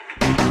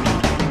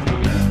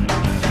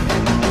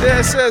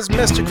This is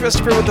Mr.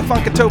 Christopher with the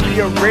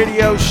Funkatopia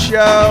Radio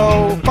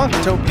Show,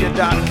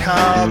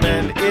 Funkatopia.com,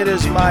 and it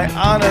is my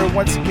honor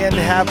once again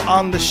to have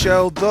on the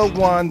show the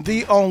one,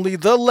 the only,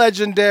 the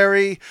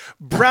legendary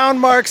Brown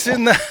Marks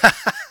in the...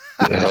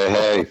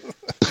 Hey.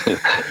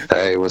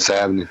 Hey, what's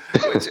happening?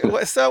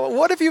 So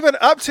what have you been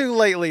up to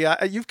lately?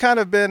 You've kind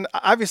of been,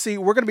 obviously,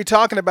 we're going to be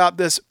talking about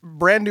this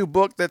brand new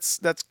book that's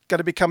going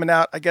to be coming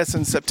out, I guess,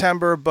 in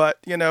September. But,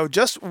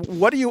 just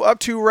what are you up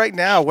to right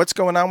now? What's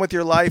going on with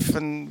your life?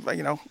 And,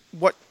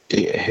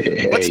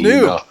 what's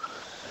new?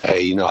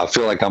 I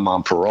feel like I'm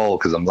on parole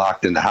because I'm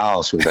locked in the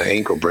house with an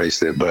ankle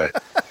bracelet.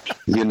 But,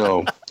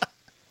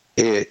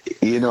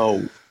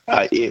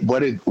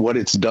 what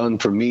it's done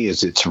for me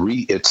is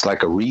it's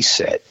like a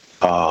reset.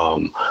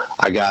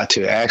 I got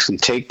to actually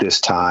take this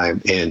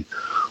time and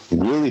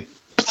really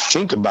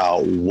think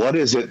about what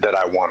is it that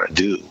I want to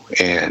do.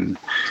 And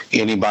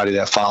anybody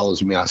that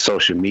follows me on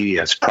social media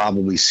has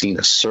probably seen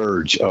a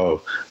surge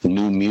of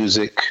new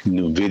music,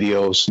 new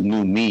videos,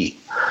 new me.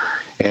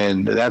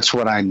 And that's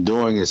what I'm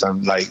doing is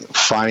I'm like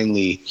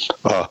finally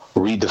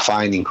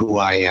redefining who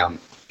I am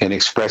and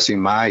expressing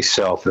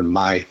myself and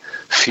my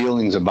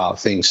feelings about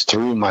things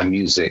through my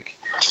music.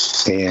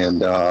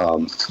 And, I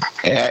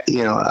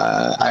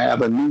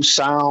have a new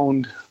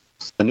sound,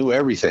 a new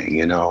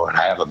everything, and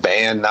I have a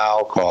band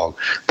now called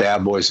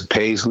Bad Boys of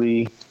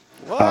Paisley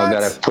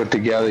that I've put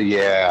together.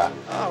 Yeah.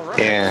 All right.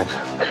 And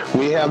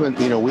we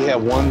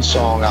have one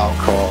song out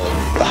called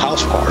The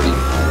House Party.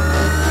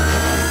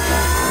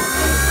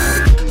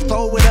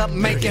 Throw it up,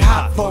 make it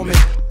hot for me.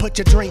 Put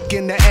your drink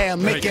in the air,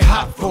 make it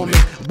hot for me.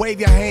 Wave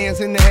your hands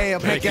in the air,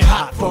 make it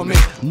hot for me.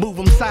 Move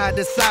them side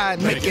to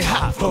side, make it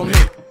hot for me.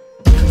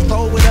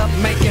 Throw it up,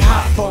 make it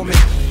hot for me.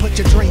 Put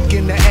your drink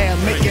in the air,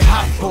 make it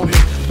hot for me.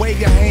 Wave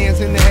your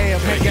hands in the air,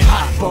 make it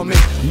hot for me.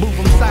 Move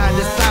them side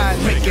to side,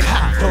 make it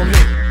hot for me.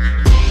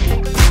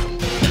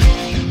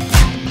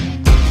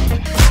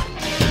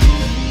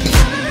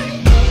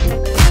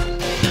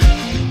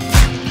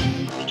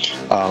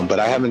 But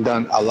I haven't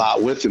done a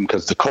lot with them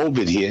because the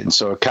COVID hit, and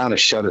so it kind of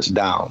shut us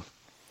down.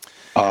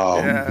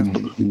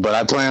 But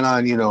I plan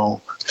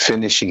on,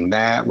 finishing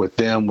that with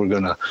them. We're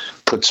going to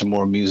put some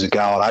more music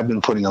out. I've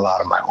been putting a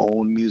lot of my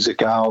own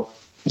music out,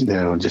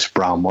 just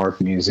Brown Mark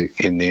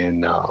music. And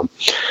then got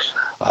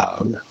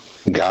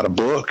a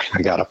book.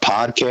 I got a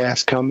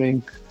podcast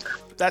coming.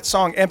 That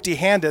song "Empty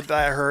Handed"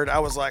 that I heard, I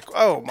was like,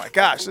 "Oh my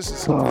gosh, this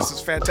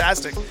is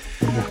fantastic!"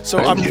 So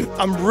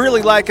I'm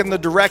really liking the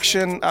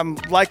direction. I'm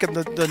liking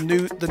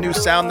the new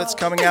sound that's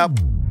coming out.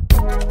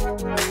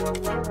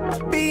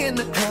 Be in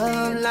the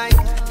club light,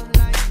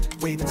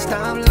 waving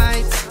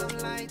starlights.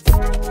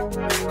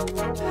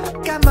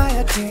 Got my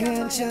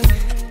attention,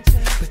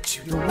 but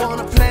you don't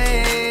wanna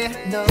play.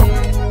 No,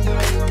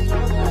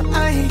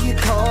 I hear you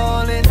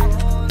calling,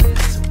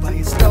 so why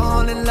you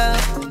stalling,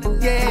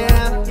 love?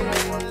 Yeah.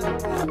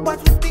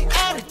 What's with the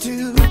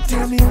attitude?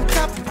 Tell me what's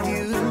up with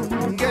you,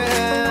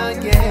 girl,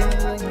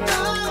 yeah.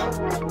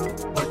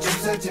 What you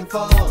searching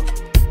for?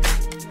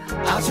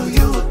 I'll show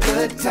you a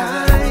good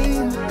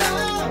time.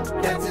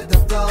 Dance at the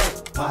floor,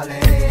 party.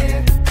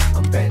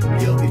 I'm betting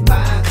you'll be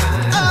mine.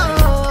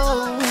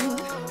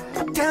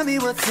 Oh, tell me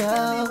what's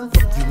up.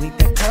 You ain't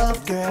that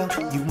tough girl.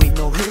 You ain't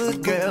no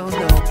hood girl,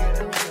 no.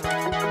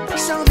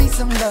 Show me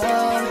some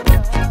love.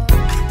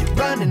 You're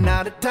running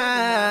out of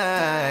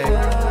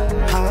time.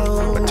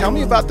 Tell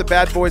me about the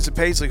Bad Boys of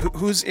Paisley.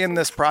 Who's in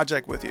this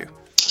project with you?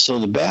 So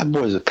the Bad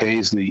Boys of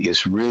Paisley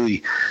is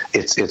really,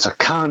 it's a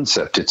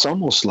concept. It's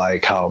almost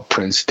like how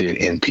Prince did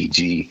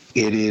NPG.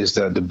 It is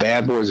the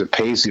Bad Boys of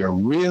Paisley are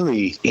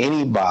really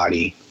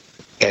anybody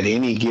at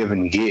any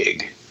given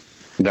gig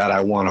that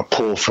I want to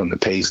pull from the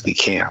Paisley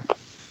camp.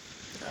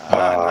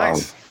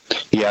 Nice.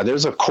 Yeah,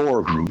 there's a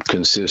core group,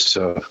 consists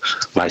of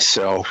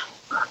myself,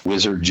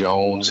 Wizard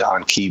Jones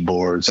on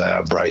keyboards. I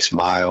have Bryce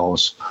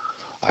Miles.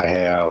 I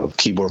have a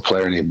keyboard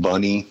player named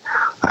Bunny,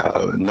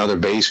 another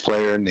bass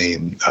player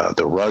named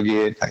The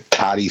Rugged,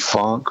 Toddy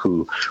Funk,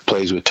 who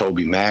plays with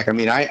Toby Mac. I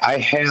mean, I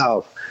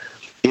have,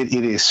 it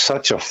is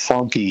such a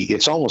funky,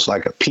 it's almost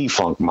like a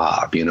P-Funk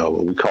mob, we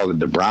call it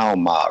the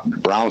Brown mob, the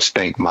Brown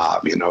Stank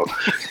mob, and,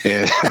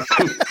 and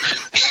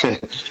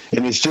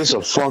it's just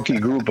a funky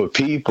group of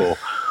people.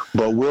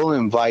 But we'll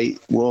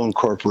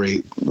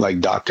incorporate like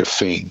Dr.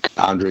 Fink,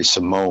 Andre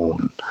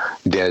Simone,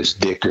 Des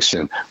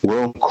Dickerson.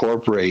 We'll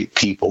incorporate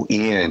people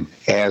in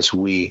as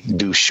we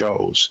do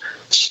shows.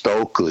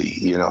 Stokely,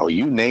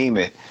 you name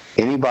it.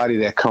 Anybody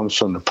that comes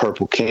from the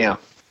Purple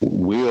Camp,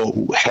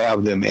 we'll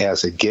have them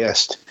as a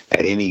guest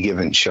at any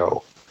given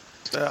show.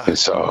 And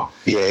so,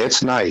 yeah,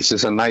 it's nice.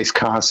 It's a nice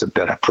concept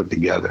that I put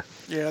together.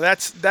 Yeah,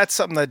 that's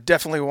something I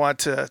definitely want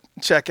to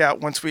check out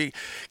once we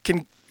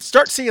can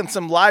start seeing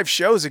some live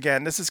shows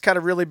again. This has kind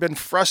of really been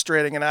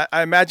frustrating, and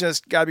I imagine it's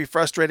got to be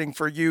frustrating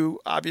for you,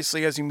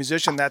 obviously, as a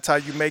musician. That's how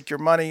you make your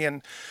money.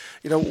 And,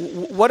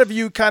 what have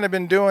you kind of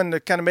been doing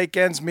to kind of make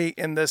ends meet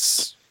in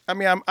this? I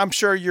mean, I'm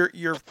sure you're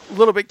a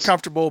little bit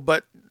comfortable,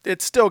 but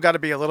it's still got to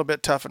be a little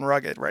bit tough and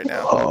rugged right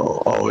now.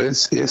 Oh,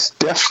 it's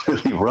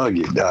definitely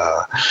rugged.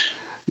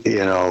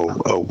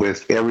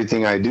 with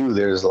everything I do,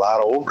 there's a lot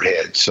of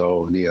overhead.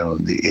 So,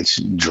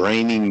 it's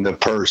draining the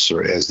purse,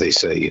 or as they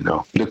say.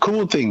 The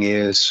cool thing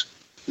is,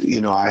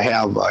 I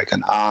have like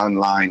an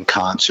online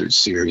concert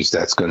series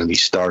that's going to be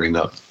starting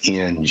up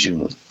in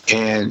June.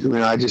 And,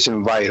 I just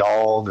invite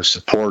all the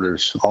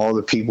supporters, all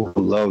the people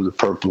who love the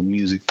Purple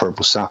music,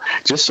 Purple sound,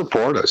 just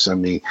support us. I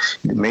mean,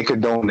 make a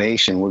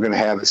donation. We're going to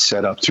have it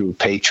set up through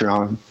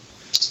Patreon.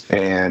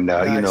 And,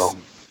 Nice.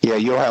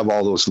 You'll have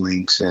all those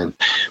links.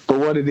 But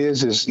what it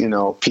is,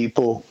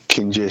 people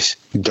can just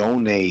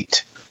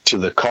donate to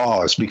the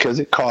cause, because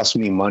it costs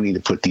me money to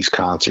put these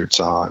concerts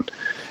on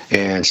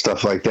and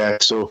stuff like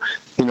that. So,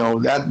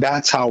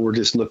 that's how we're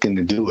just looking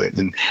to do it.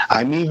 And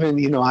I'm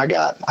even, I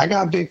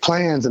got big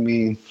plans. I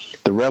mean,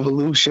 the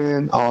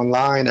Revolution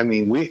online. I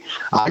mean,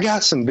 I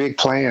got some big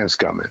plans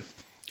coming.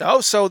 Oh,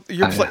 so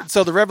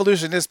so the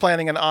Revolution is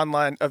planning an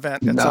online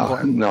event at some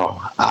point? No,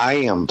 I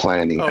am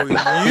planning. Oh,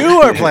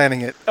 you are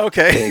planning it.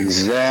 Okay.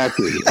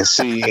 Exactly.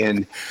 See,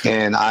 and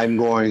I'm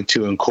going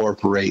to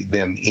incorporate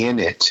them in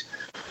it.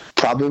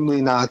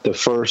 Probably not the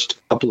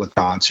first couple of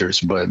concerts,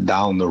 but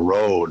down the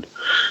road,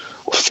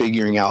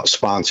 figuring out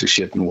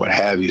sponsorship and what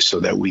have you, so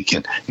that we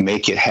can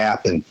make it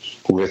happen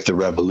with the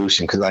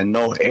Revolution. Because I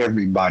know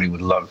everybody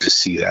would love to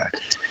see that.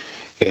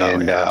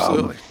 And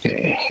absolutely.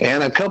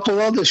 And a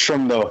couple others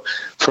from a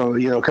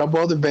couple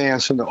other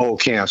bands from the old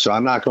camp. So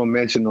I'm not going to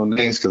mention no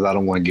names because I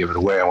don't want to give it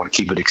away. I want to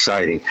keep it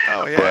exciting.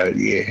 Oh, yeah. But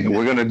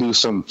we're going to do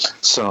some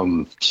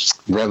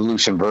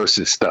Revolution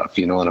versus stuff.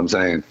 You know what I'm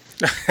saying?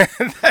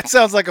 That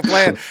sounds like a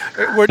plan.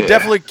 We're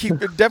definitely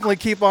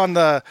keep on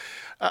the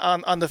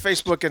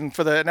Facebook and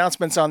for the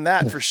announcements on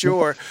that for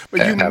sure. But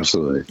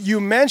Absolutely. You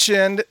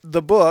mentioned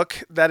the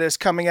book that is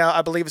coming out.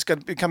 I believe it's going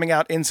to be coming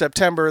out in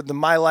September. The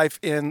My Life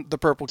in the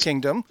Purple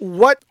Kingdom.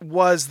 What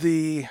was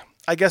the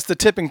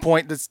tipping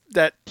point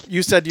that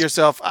you said to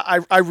yourself,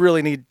 I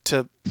really need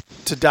to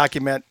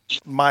document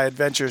my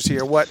adventures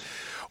here? What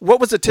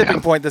was the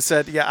tipping point that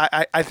said,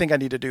 I think I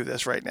need to do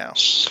this right now?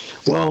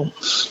 Well,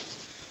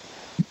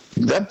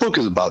 that book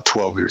is about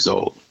 12 years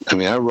old. I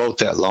mean, I wrote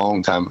that a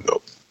long time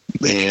ago.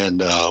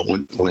 And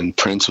when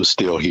Prince was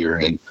still here,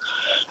 and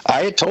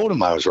I had told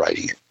him I was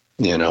writing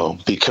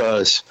it,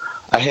 because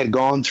I had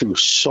gone through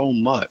so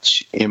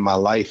much in my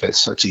life at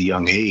such a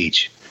young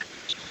age,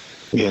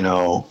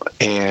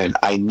 and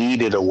I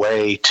needed a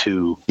way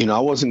to, I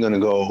wasn't going to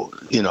go,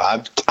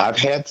 I've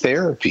had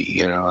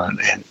therapy, and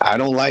I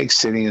don't like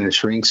sitting in a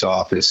shrink's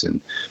office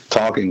and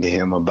talking to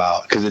him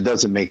because it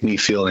doesn't make me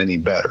feel any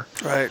better.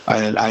 Right.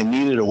 And I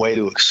needed a way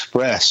to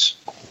express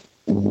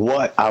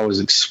what I was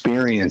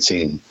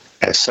experiencing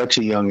at such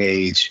a young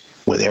age,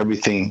 with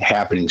everything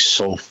happening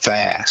so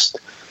fast.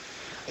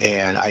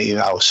 And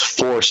I was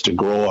forced to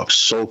grow up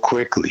so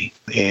quickly,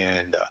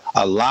 and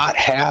a lot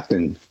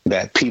happened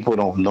that people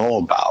don't know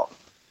about.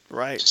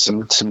 Right.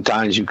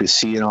 Sometimes you could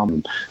see it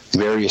on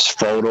various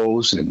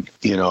photos and,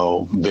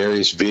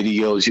 various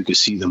videos. You could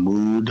see the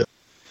mood.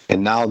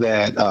 And now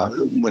that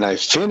when I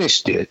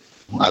finished it,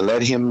 I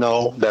let him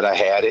know that I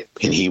had it,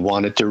 and he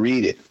wanted to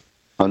read it.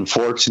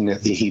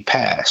 Unfortunately, he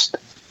passed.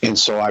 And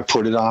so I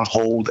put it on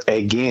hold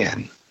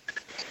again.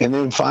 And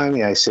then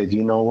finally I said,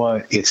 you know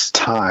what? It's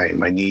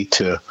time. I need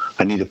to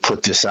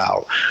put this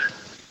out.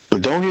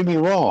 But don't get me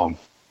wrong.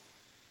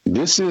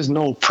 This is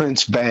no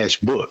Prince Bash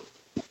book.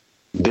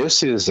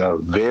 This is a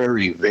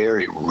very,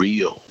 very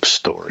real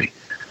story.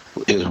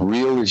 As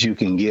real as you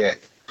can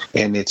get.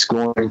 And it's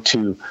going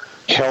to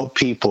help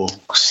people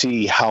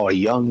see how a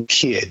young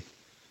kid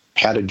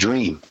had a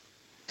dream.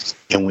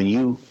 And when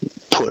you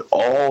put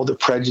all the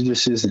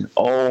prejudices and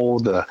all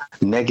the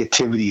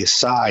negativity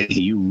aside, and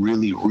you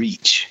really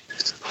reach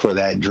for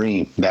that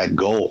dream, that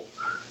goal,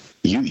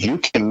 you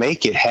can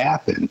make it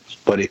happen,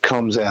 but it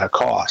comes at a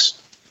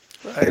cost.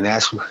 Right. And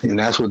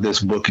that's what this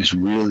book is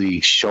really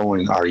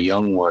showing our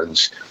young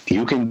ones.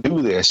 You can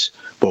do this,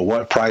 but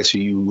what price are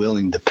you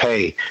willing to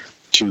pay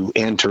to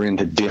enter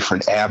into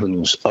different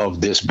avenues of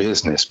this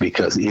business?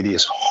 Because it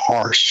is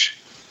harsh.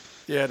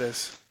 Yeah, it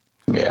is.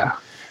 Yeah.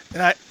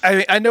 And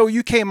I know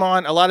you came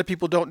on, a lot of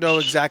people don't know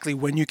exactly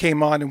when you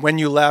came on and when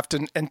you left,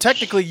 and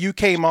technically you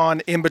came on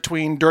in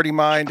between Dirty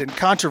Mind and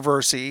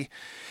Controversy,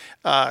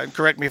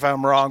 correct me if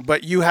I'm wrong,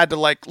 but you had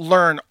to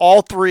learn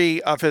all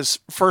three of his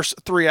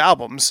first three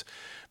albums,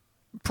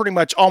 pretty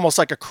much almost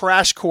like a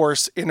crash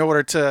course in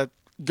order to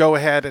go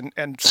ahead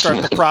and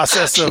start the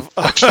process of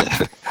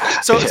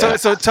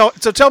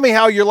so tell me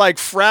how you're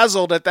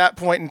frazzled at that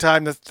point in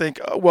time to think,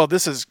 oh, well,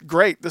 this is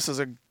great, this is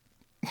a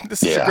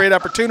great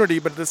opportunity,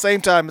 but at the same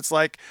time, it's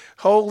like,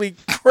 holy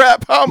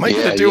crap, how am I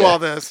going to do all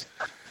this?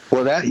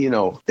 Well, that,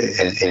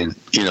 and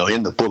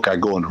in the book, I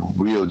go into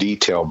real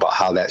detail about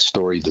how that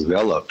story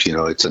developed.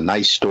 It's a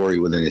nice story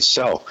within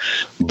itself.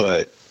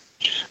 But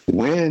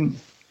when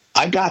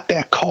I got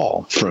that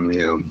call from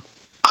him,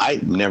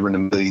 I never in a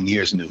million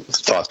years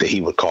thought that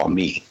he would call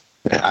me.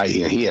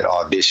 He had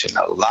auditioned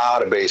a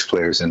lot of bass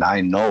players, and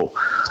I know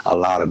a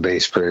lot of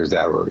bass players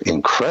that were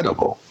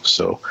incredible.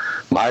 So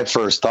my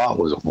first thought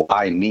was,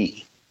 why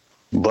me?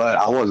 but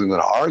I wasn't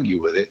going to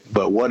argue with it.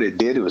 But what it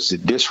did was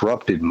it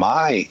disrupted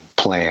my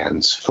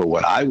plans for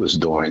what I was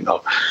doing.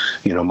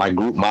 My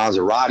group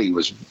Maserati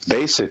was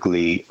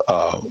basically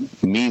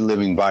me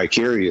living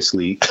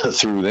vicariously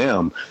through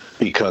them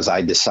because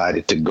I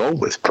decided to go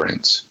with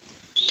Prince.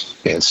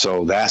 And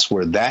so that's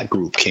where that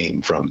group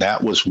came from.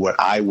 That was what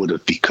I would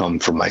have become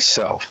for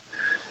myself.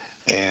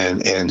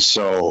 And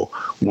so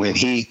when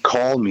he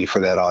called me for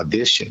that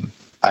audition,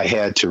 I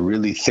had to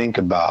really think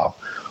about,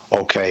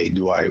 okay,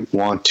 do I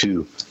want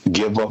to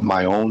give up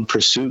my own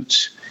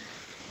pursuits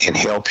and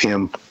help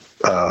him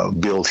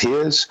build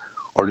his,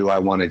 or do I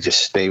want to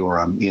just stay where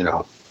I'm, it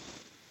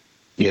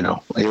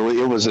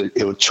was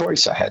a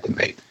choice I had to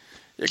make.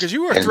 Yeah, because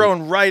you were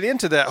thrown right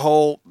into the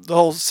whole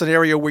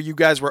scenario where you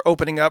guys were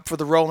opening up for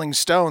the Rolling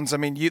Stones. I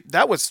mean,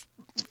 that was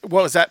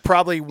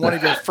probably one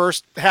of your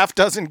first half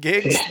dozen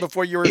gigs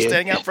before you were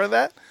staying out for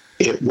that?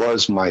 It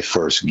was my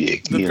first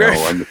gig,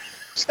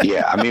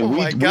 yeah, I mean,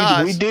 we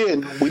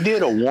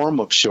did a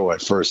warm-up show at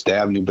First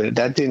Avenue, but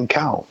that didn't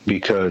count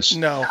because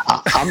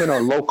I'm in a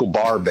local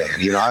bar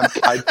band.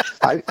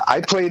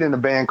 I played in a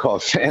band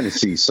called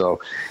Fantasy, so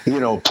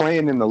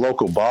playing in the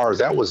local bars,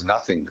 that was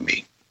nothing to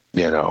me.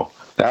 I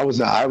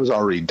was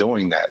already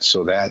doing that,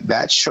 so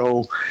that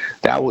show,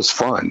 that was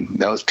fun.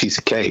 That was a piece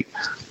of cake.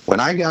 When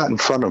I got in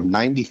front of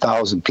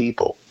 90,000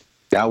 people,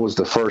 that was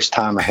the first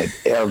time I had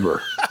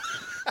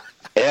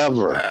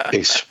ever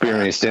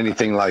experienced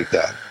anything like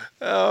that.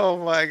 Oh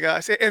my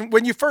gosh! And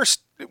when you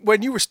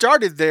were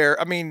started there,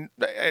 I mean,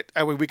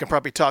 we can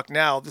probably talk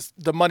now.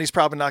 The money's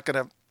probably not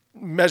going to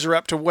measure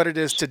up to what it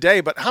is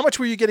today. But how much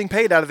were you getting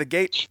paid out of the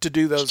gate to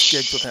do those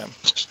gigs with him?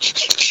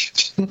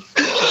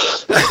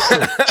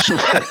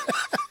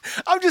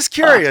 I'm just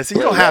curious. You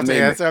don't have to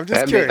answer. I'm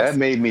just curious. That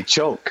made me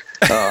choke.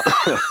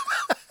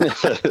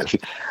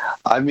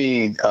 I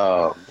mean,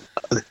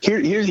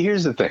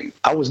 here's the thing.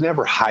 I was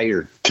never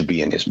hired to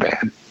be in his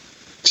band.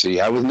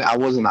 See, I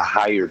wasn't a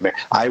hired man.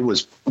 I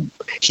was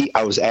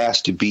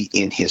asked to be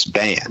in his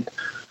band.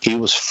 He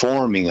was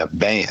forming a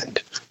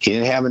band. He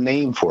didn't have a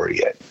name for it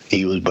yet.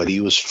 He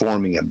was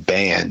forming a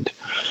band.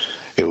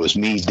 It was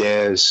me,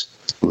 Dez,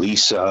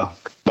 Lisa,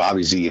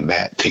 Bobby Z, and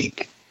Matt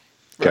Pink.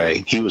 Okay,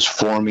 right. He was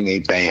forming a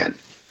band,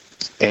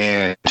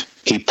 and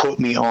he put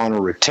me on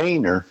a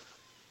retainer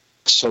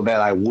so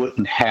that I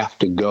wouldn't have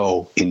to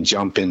go and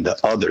jump into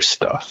other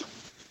stuff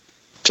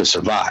to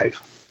survive.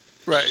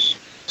 Right.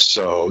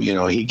 So,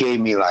 he gave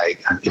me,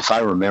 like, if I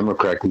remember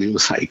correctly, it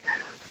was like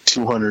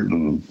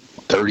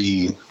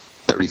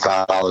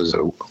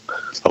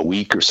 $235 a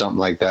week or something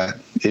like that.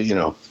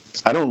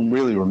 I don't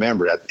really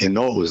remember that. I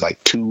know it was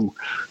like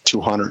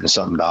 $200 and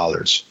something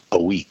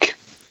a week.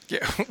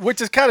 Yeah,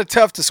 which is kind of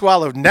tough to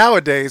swallow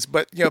nowadays,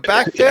 but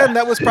back then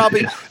that was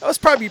probably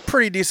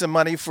pretty decent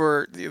money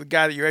for the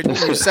guy that your age.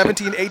 You were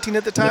 17, 18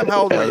 at the time.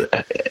 How old were you?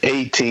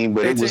 18,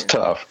 but 18. It was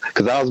tough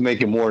because I was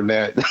making more than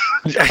that. At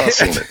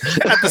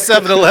the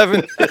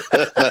 7-Eleven.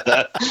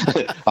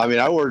 I mean,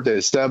 I worked at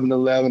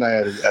 7-Eleven. I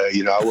had,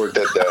 I worked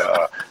at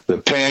the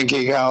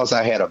Pancake House.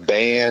 I had a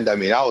band. I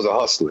mean, I was a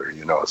hustler.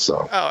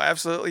 So. Oh,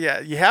 absolutely,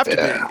 yeah. You have to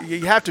be.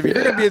 You have to be. If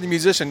you're going to be a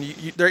musician,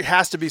 there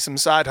has to be some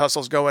side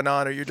hustles going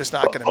on, or you're just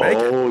not going to make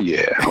it.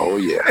 Oh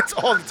yeah. It's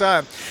all the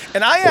time.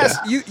 And I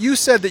asked you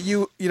said that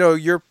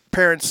your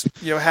parents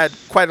had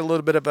quite a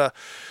little bit of a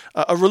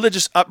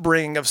religious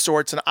upbringing of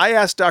sorts, and I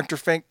asked Dr.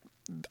 Fink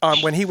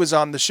when he was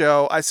on the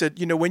show, I said,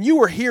 when you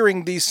were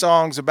hearing these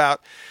songs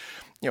about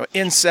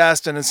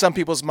incest and in some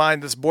people's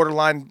mind this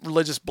borderline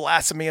religious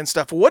blasphemy and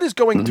stuff, what is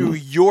going through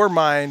your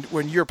mind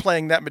when you're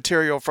playing that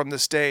material from the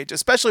stage,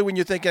 especially when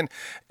you're thinking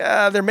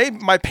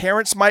my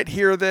parents might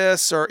hear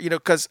this, or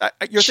because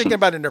you're thinking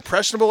about an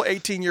impressionable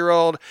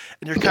 18-year-old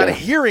and you're kind of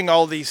hearing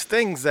all these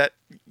things that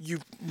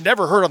you've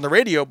never heard on the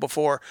radio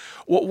before.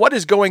 What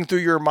is going through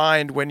your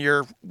mind when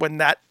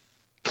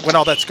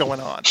all that's going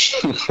on?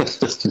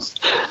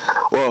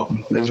 Well,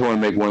 I just want to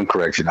make one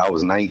correction. I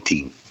was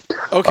 19.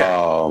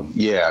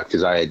 Okay.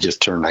 Because I had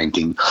just turned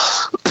 19.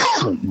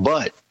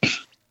 But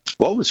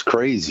what was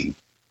crazy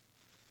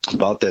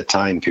about that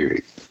time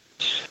period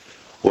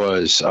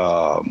was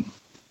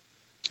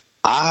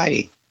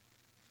I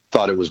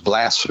thought it was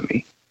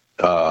blasphemy.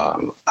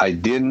 I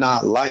did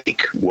not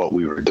like what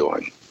we were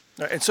doing.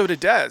 And so did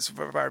Dez,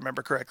 if I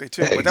remember correctly,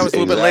 too. But that was a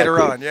little bit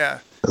later on, yeah.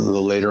 A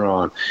little later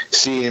on.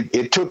 See,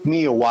 it took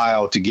me a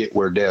while to get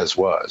where Dez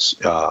was,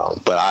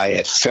 but I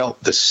had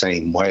felt the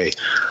same way.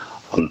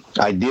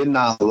 I did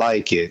not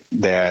like it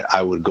that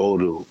I would go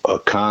to a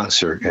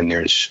concert and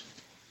there's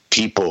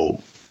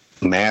people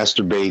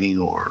masturbating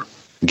or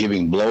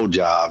giving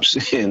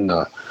blowjobs in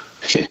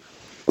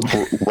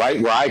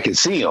right where I could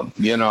see them.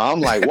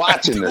 I'm like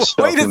watching this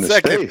stuff. Wait a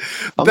second.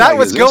 That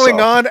was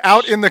going on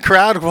out in the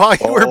crowd while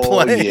you were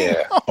playing.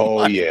 Yeah.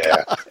 Oh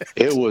yeah.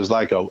 It was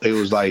like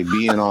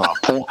being on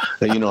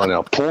in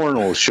a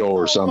porno show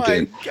or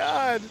something. Oh my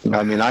God.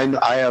 I mean,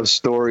 I have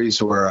stories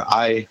where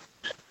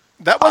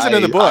that wasn't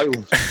in the book.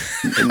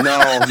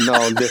 No.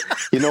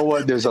 You know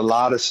what? There's a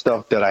lot of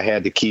stuff that I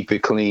had to keep it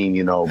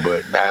clean,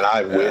 but man,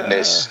 I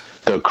witnessed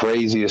the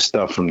craziest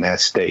stuff from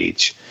that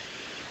stage.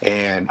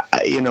 And,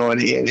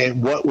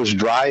 and what was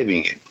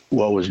driving it?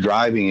 What was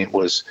driving it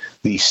was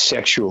the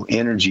sexual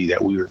energy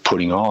that we were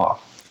putting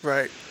off.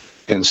 Right.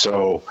 And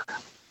so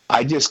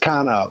I just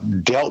kind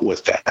of dealt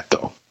with that,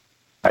 though.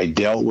 I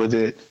dealt with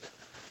it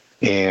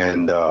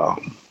and,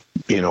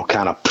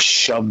 kind of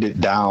shoved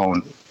it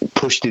down,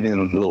 pushed it in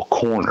a little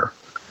corner.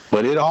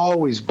 But it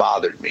always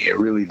bothered me. It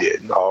really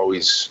did. It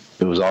was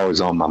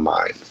always on my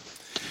mind.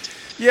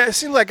 Yeah, it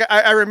seemed like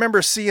I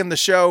remember seeing the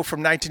show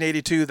from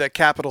 1982, that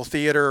Capitol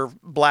Theater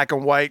black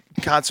and white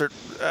concert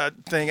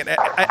thing, and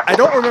I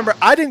don't remember.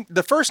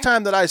 The first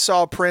time that I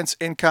saw Prince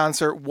in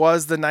concert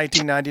was the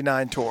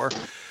 1999 tour,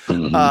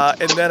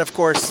 and then of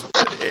course,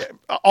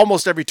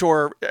 almost every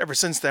tour ever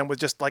since then, with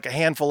just like a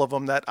handful of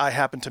them that I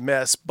happened to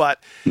miss.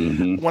 But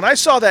when I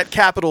saw that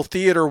Capitol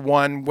Theater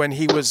one, when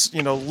he was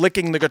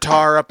licking the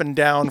guitar up and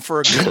down for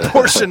a good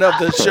portion of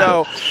the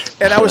show,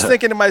 and I was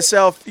thinking to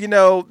myself,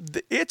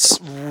 it's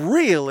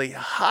really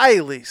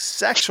highly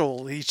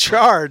sexually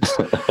charged,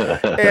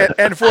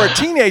 and for a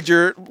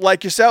teenager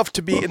like yourself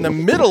to be in the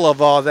middle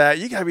of all that,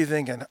 you gotta be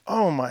thinking,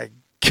 oh my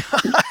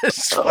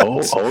gosh.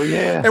 Oh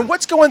yeah. And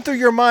what's going through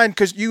your mind?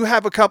 Because you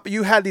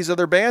had these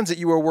other bands that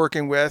you were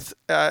working with,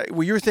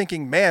 where you're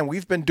thinking, man,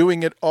 we've been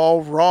doing it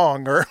all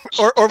wrong, or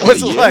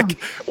was it like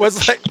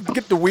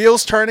get the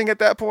wheels turning at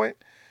that point?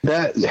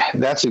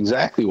 That's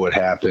exactly what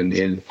happened.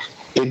 And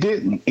it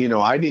didn't,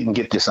 I didn't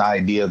get this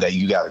idea that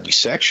you got to be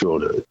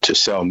sexual to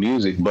sell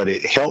music, but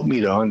it helped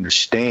me to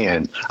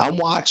understand. I'm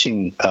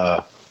watching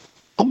the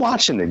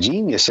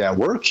genius at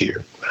work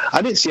here.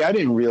 I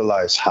didn't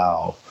realize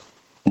how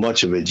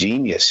much of a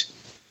genius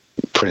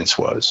Prince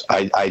was.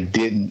 I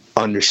didn't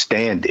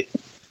understand it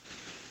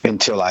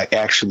until I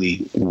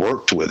actually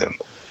worked with him.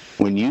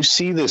 When you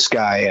see this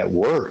guy at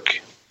work,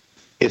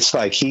 it's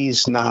like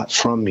he's not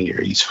from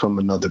here. He's from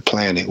another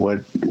planet.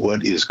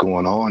 What is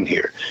going on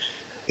here?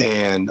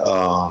 And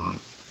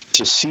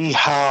to see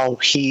how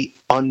he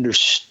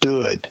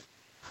understood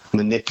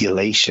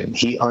manipulation,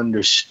 he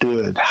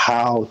understood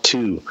how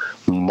to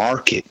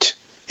market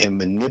and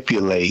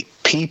manipulate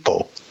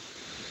people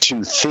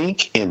to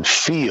think and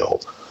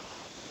feel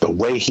the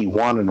way he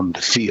wanted them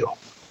to feel.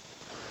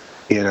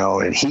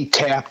 And he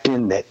tapped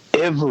into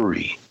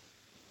every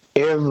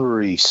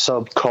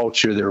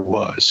subculture there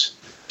was.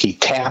 He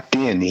tapped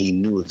in. He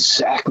knew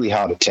exactly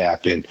how to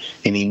tap in,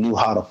 and he knew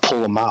how to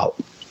pull them out.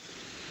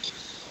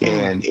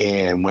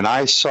 And when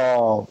I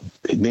saw,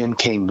 then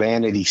came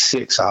Vanity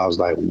 6, I was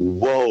like,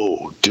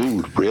 whoa,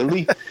 dude,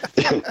 really?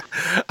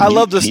 I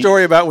love the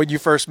story about when you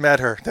first met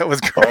her. That was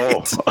great.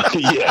 Oh,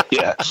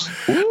 yeah.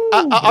 Ooh,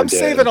 I'm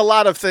saving a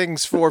lot of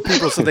things for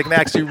people so they can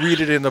actually read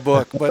it in the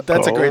book, but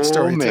that's a great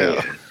story, man.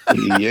 too.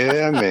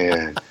 Yeah,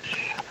 man.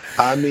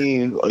 I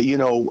mean,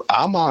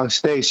 I'm on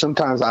stage.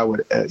 Sometimes I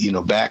would,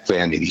 back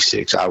Vanity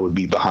 6, I would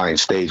be behind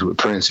stage with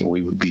Prince and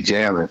we would be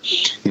jamming.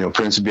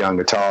 Prince would be on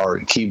guitar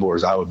and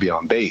keyboards. I would be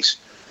on bass.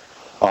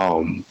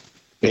 I'm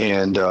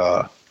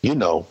behind.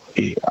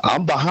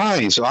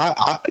 So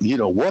I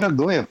what a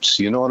glimpse.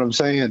 You know what I'm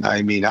saying?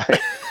 I mean,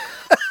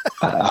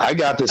 I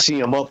got to see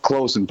him up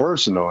close and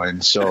personal.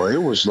 And so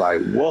it was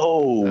like,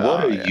 whoa,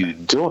 what are you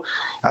doing?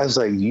 I was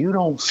like, you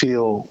don't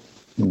feel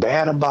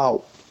bad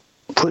about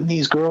putting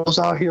these girls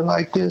out here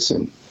like this?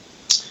 And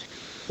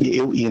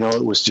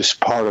it was just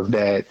part of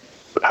that.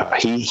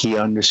 He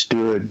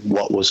understood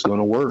what was going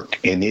to work,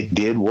 and it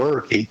did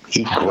work.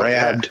 He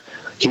grabbed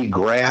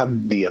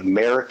the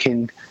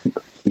American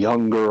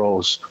young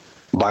girls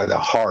by the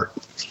heart,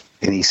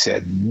 and he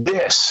said,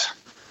 "This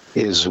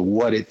is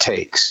what it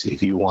takes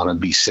if you want to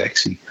be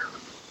sexy."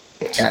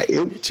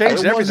 It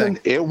changed everything.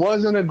 It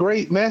wasn't a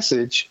great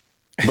message,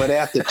 but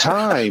at the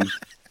time.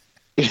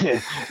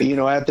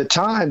 At the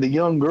time, the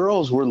young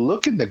girls were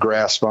looking to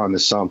grasp onto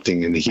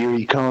something, and here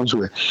he comes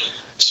with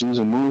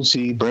Susan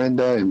Moonsey,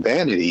 Brenda, and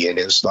Vanity, and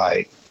it's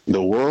like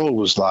the world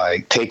was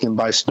like taken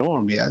by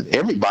storm. Yeah,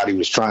 everybody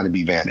was trying to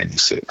be Vanity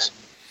 6.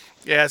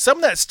 Yeah, some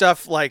of that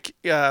stuff, like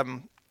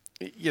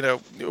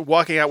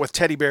walking out with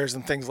teddy bears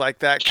and things like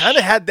that, kind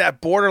of had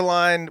that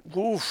borderline.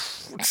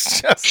 Oof,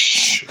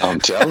 I'm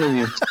telling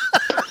you.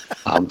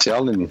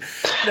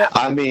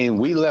 I mean,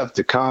 we left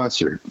the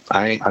concert.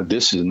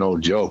 This is no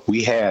joke.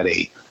 We had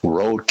a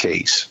road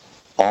case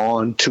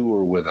on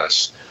tour with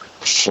us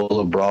full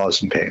of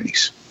bras and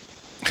panties.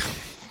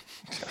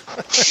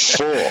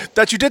 Full.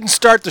 That you didn't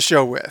start the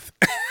show with.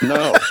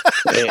 No.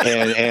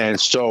 And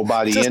so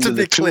by the end of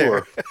the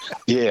tour,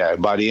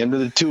 by the end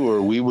of the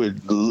tour,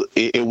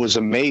 it was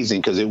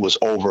amazing because it was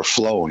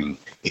overflowing.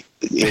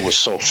 It was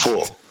so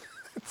full.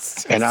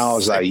 And I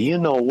was like, you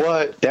know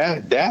what?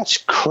 That's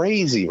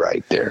crazy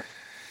right there.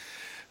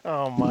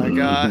 Oh my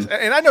gosh.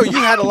 And I know you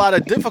had a lot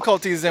of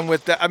difficulties in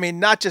with that. I mean,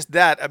 not just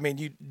that. I mean,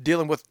 you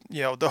dealing with,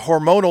 the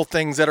hormonal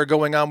things that are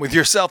going on with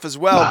yourself as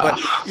well. But,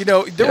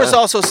 there was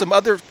also some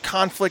other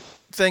conflict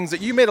things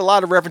that you made a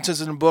lot of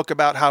references in the book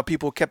about how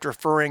people kept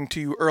referring to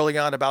you early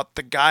on about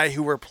the guy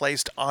who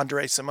replaced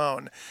Andre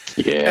Simone.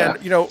 Yeah.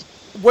 And,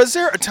 was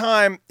there a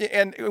time,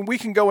 and we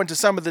can go into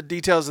some of the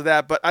details of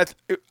that, but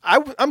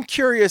I'm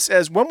curious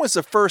as when was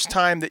the first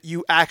time that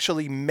you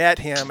actually met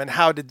him and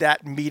how did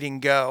that meeting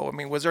go? I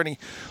mean, was there any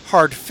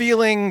hard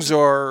feelings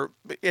or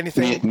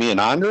anything? Me and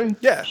Andre?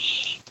 Yeah.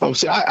 Oh,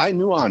 see, I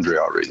knew Andre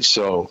already.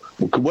 So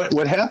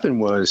what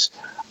happened was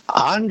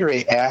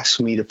Andre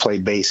asked me to play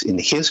bass in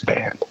his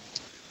band.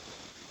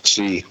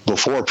 See,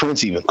 before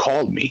Prince even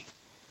called me.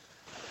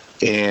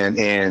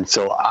 And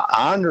so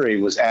Andre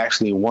was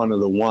actually one of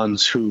the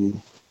ones who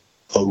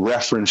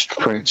referenced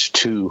Prince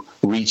to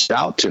reach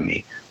out to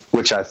me,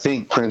 which I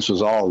think Prince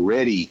was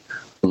already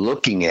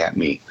looking at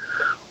me.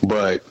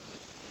 But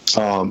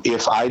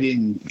if I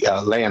didn't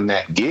land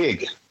that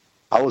gig,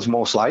 I was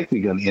most likely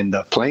going to end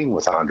up playing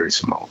with Andre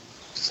Simone.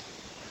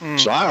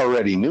 So I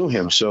already knew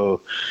him.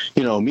 So,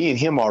 me and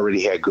him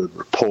already had good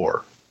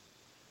rapport.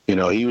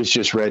 He was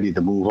just ready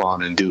to move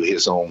on and do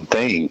his own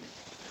thing.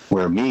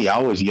 Where me, I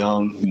was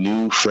young,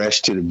 new,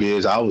 fresh to the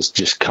biz. I was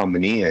just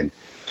coming in.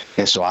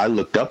 And so I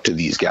looked up to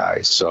these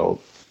guys. So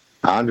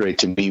Andre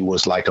to me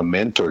was like a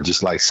mentor,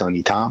 just like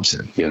Sonny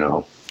Thompson,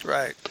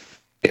 Right.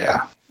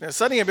 Yeah. Now,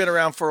 Sonny had been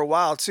around for a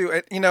while too.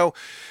 And,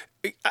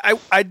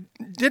 I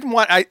didn't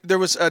want, there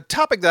was a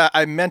topic that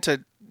I meant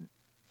to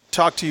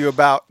talk to you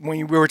about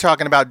when we were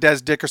talking about Des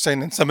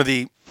Dickerson and some of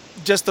the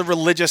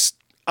religious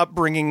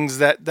upbringings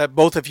that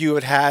both of you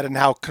had and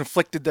how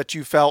conflicted that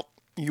you felt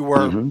you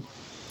were. Mm-hmm.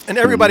 And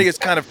everybody is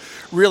kind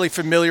of really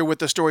familiar with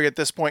the story at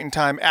this point in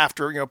time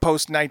after,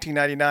 post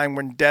 1999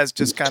 when Des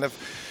just kind of,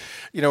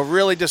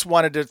 really just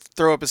wanted to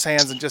throw up his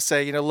hands and just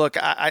say, look,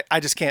 I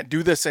just can't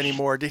do this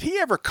anymore. Did he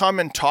ever come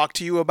and talk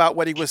to you about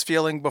what he was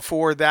feeling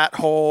before that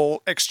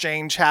whole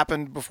exchange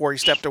happened, before he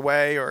stepped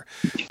away? Or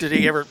did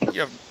he ever,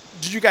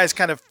 did you guys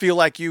kind of feel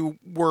like you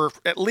were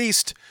at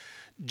least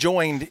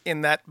joined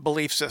in that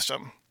belief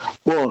system?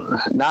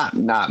 Well,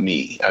 not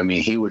me. I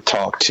mean, he would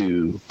talk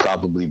to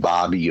probably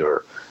Bobby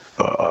or,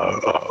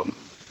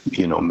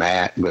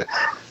 Matt, but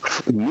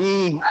for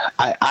me,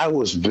 I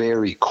was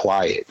very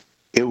quiet.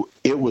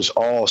 It was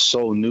all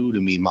so new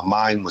to me. My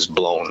mind was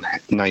blown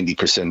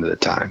 90% of the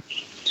time,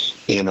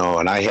 and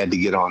I had to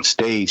get on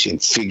stage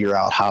and figure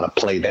out how to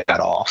play that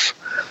off.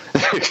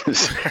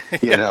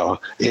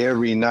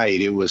 Every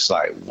night it was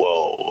like,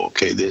 whoa,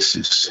 okay, this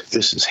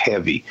is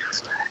heavy.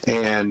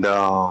 And,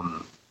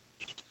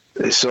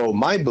 so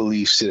my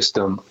belief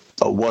system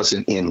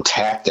wasn't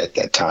intact at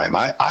that time.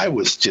 I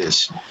was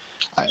just,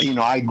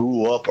 I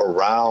grew up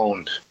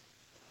around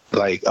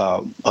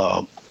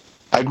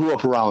I grew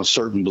up around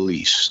certain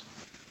beliefs,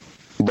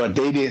 but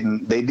they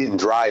didn't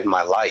drive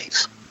my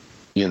life.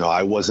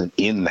 I wasn't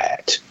in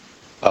that.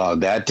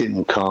 That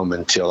didn't come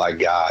until I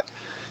got,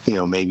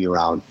 maybe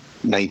around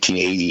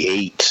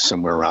 1988,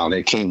 somewhere around.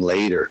 It came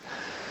later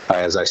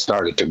as I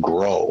started to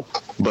grow.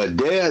 But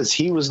Des,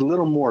 he was a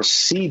little more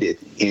seated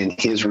in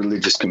his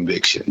religious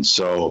convictions.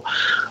 So,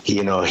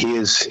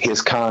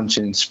 his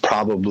conscience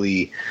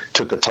probably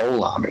took a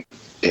toll on him,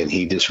 and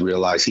he just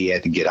realized he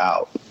had to get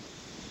out.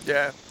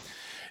 Yeah.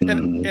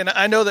 And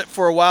I know that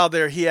for a while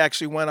there, he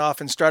actually went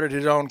off and started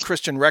his own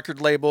Christian record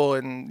label,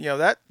 and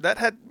that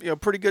had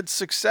pretty good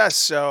success.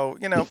 So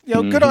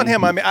good on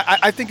him. I mean,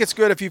 I think it's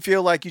good if you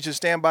feel like you should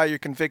stand by your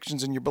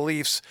convictions and your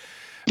beliefs.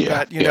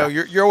 Yeah, that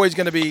you're always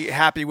going to be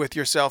happy with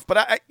yourself.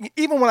 But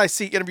even when I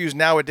see interviews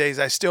nowadays,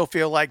 I still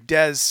feel like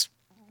Des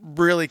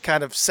really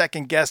kind of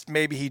second guessed.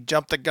 Maybe he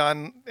jumped the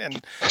gun,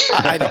 and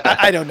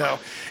I don't know.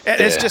 And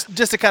it's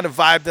just a kind of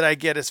vibe that I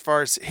get as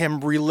far as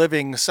him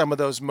reliving some of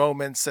those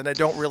moments, and I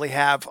don't really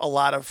have a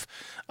lot of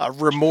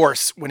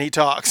remorse when he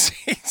talks.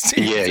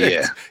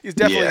 He's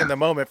definitely in the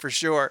moment for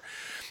sure.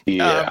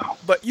 Yeah.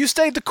 But you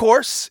stayed the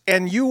course,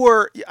 and you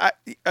were,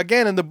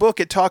 again, in the book,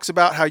 it talks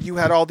about how you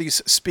had all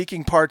these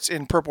speaking parts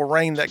in Purple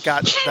Rain that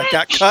got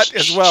cut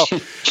as well.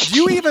 Do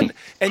you even,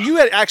 and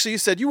you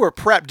said you were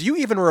prepped. Do you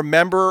even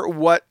remember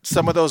what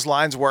some of those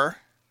lines were?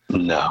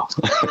 No.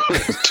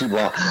 Too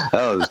long.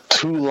 That was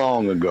too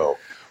long ago.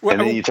 And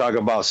then you talk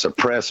about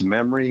suppressed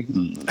memory.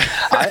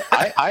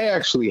 I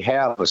actually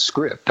have a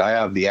script. I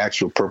have the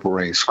actual Purple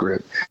Rain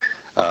script.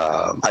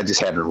 I just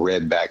haven't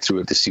read back through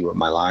it to see what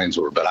my lines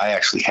were, but I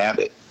actually have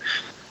it.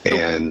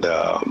 And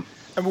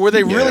were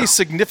they really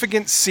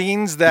significant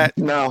scenes that?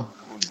 No.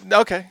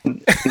 Okay.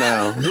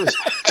 No,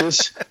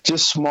 just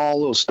small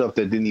little stuff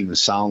that didn't even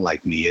sound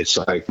like me. It's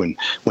like when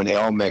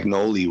Al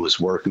Magnoli was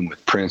working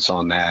with Prince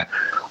on that,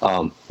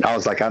 I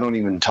was like, I don't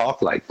even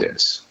talk like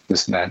this.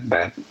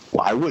 That.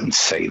 Well, I wouldn't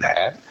say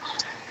that.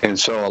 And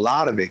so a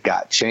lot of it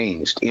got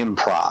changed,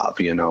 improv,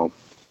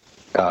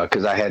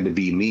 because I had to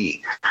be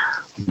me.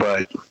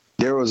 But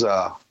there's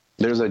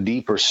a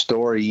deeper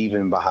story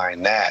even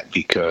behind that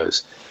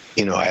because,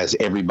 as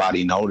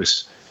everybody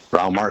noticed,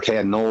 Raul Mark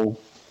had no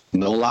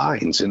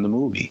lines in the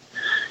movie.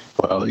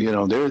 Well,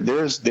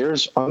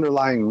 there's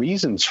underlying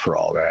reasons for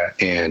all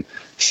that, and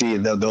see,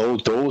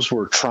 those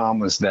were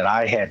traumas that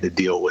I had to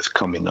deal with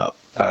coming up.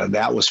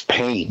 That was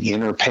pain,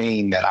 inner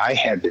pain that I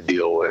had to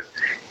deal with,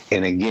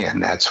 and again,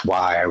 that's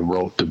why I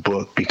wrote the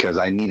book, because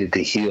I needed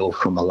to heal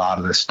from a lot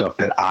of the stuff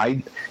that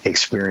I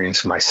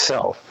experienced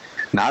myself,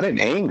 not in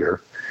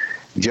anger,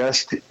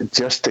 just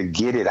to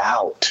get it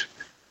out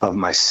of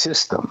my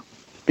system,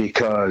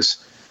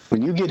 because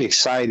when you get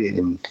excited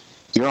and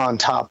you're on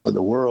top of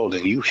the world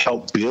and you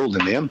help build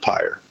an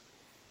empire,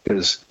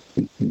 because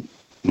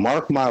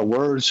mark my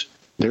words,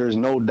 there is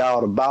no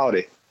doubt about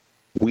it,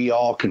 we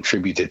all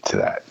contributed to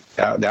that.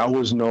 That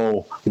was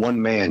no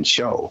one-man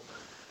show.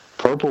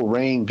 Purple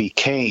Rain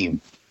became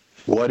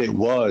what it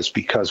was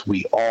because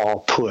we all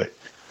put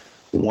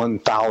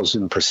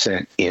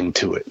 1,000%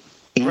 into it.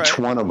 Each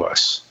one of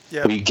us.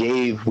 Yeah. We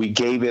gave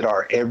it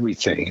our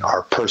everything,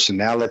 our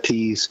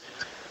personalities,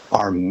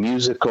 our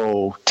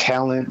musical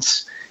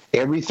talents,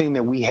 everything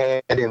that we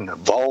had in the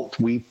vault,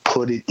 we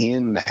put it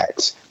in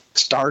that,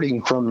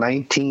 starting from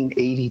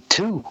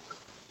 1982.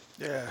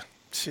 Yeah.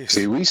 Jeez.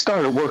 See, we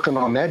started working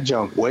on that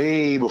junk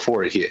way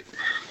before it hit.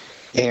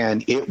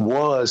 And it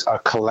was a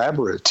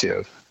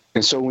collaborative.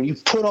 And so when you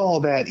put all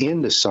that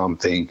into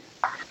something,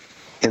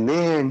 and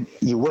then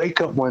you wake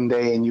up one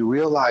day and you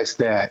realize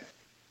that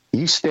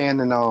you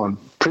standing on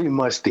pretty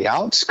much the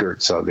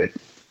outskirts of it,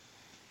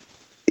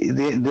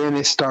 then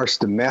it starts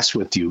to mess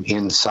with you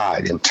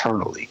inside,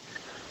 internally.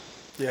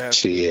 Yeah.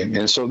 See,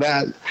 and so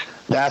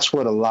that's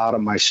what a lot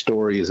of my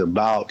story is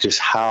about, just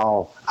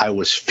how I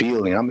was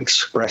feeling. I'm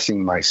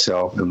expressing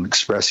myself and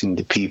expressing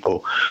to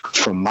people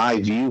from my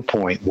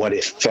viewpoint what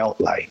it felt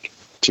like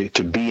to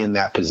be in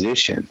that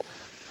position,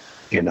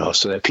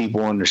 so that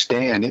people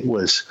understand it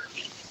was,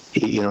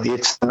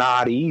 it's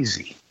not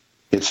easy.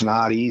 It's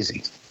not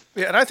easy.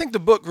 Yeah, and I think the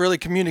book really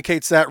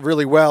communicates that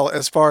really well,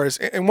 as far as,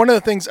 and one of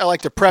the things I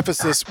like to preface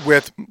this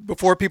with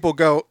before people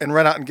go and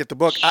run out and get the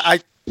book,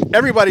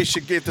 everybody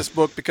should get this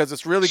book because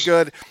it's really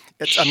good.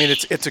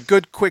 It's a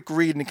good, quick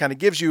read, and it kind of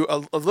gives you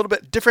a little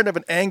bit different of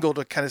an angle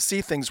to kind of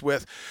see things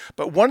with.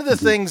 But one of the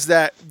things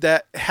that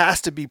has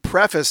to be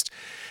prefaced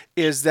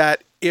is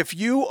that if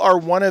you are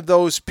one of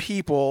those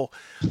people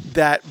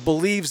that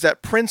believes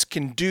that Prince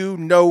can do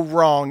no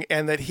wrong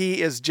and that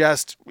he is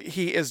just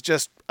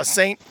a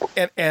saint,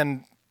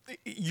 and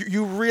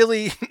you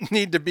really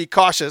need to be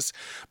cautious,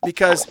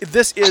 because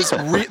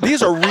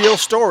these are real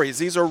stories.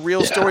 These are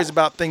real stories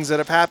about things that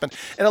have happened.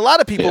 And a lot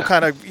of people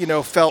kind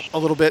of, felt a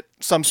little bit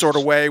some sort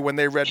of way when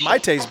they read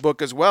Maite's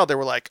book as well. They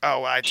were like,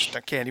 oh, I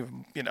can't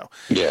even,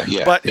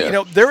 But,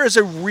 there is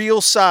a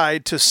real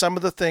side to some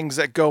of the things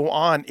that go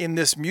on in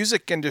this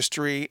music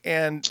industry.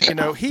 And,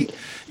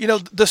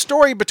 the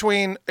story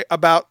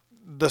about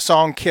the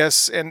song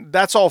Kiss, and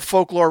that's all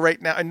folklore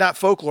right now, and not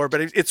folklore,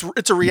 but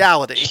it's a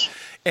reality.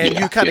 And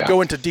you kind of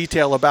go into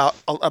detail about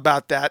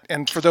that.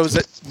 And for those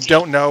that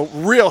don't know,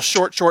 real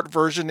short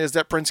version is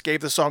that Prince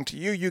gave the song to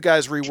you. You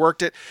guys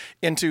reworked it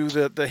into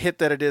the hit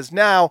that it is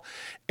now,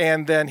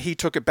 and then he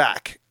took it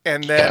back.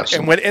 And then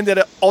and what ended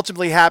up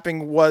ultimately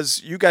happening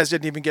was you guys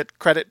didn't even get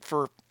credit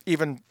for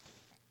even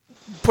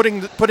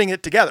putting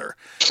it together.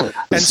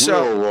 And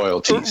Zero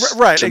royalties.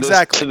 Right,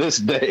 exactly. To this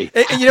day.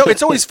 And,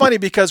 it's always funny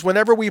because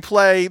whenever we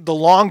play the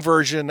long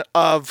version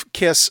of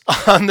Kiss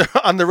on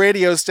the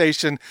radio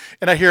station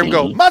and I hear him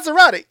go,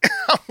 Maserati,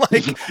 I'm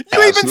like, you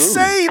even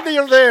say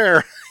they're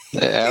there.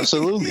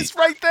 Absolutely. He's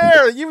right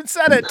there. You even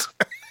said it.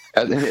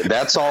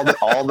 That's all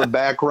the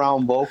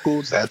background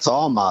vocals. That's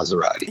all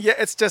Maserati. Yeah,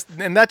 it's just,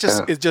 and that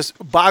just it just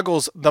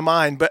boggles the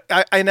mind. But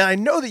I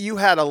know that you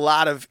had a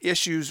lot of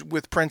issues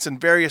with Prince and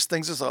various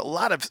things. There's a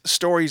lot of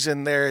stories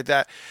in there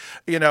that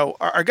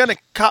are going to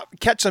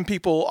catch some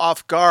people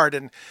off guard.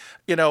 And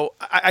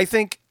I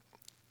think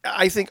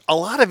a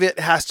lot of it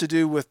has to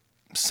do with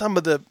some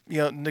of the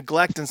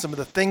neglect and some of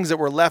the things that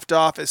were left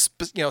off,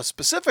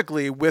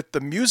 specifically with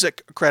the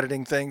music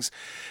crediting things.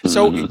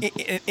 So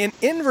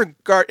in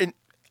regard.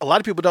 A lot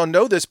of people don't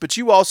know this, but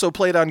you also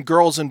played on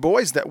Girls and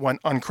Boys that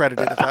went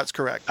uncredited, if that's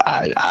correct.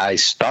 I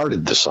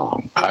started the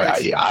song.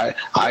 I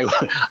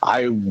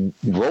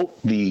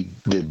wrote the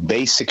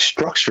basic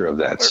structure of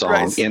that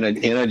song in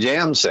a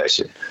jam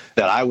session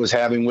that I was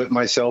having with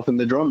myself in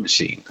the drum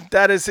machine.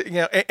 That is,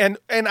 and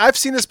I've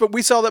seen this, but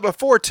we saw that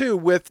before too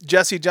with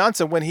Jesse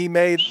Johnson when he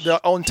made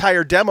the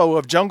entire demo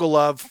of Jungle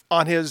Love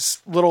on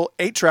his little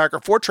 8-track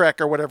or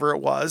 4-track or whatever it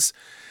was.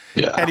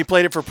 Yeah. And he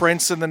played it for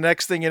Prince, and the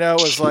next thing you know,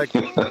 it was like,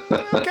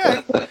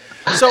 okay.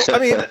 So,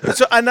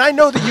 and I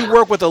know that you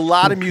work with a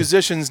lot of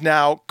musicians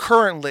now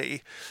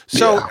currently.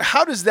 So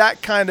how does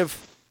that kind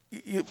of,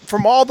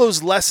 from all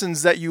those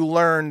lessons that you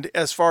learned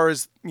as far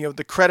as,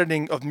 the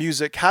crediting of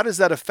music, how does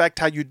that affect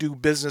how you do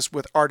business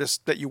with artists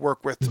that you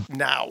work with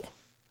now?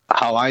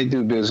 How I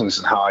do business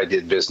and how I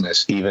did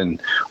business, even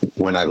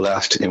when I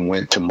left and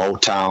went to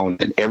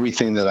Motown and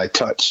everything that I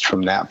touched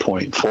from that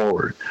point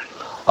forward.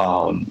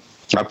 I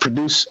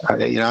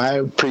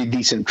have a pretty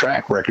decent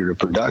track record of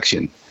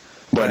production,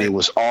 but it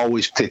was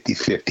always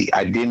 50-50.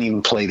 I didn't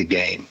even play the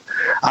game.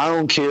 I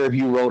don't care if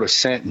you wrote a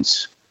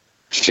sentence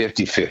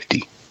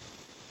 50-50.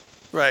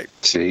 Right.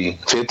 See,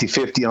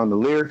 50-50 on the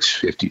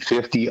lyrics,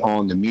 50-50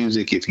 on the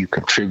music if you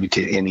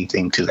contributed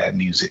anything to that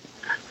music.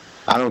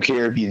 I don't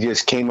care if you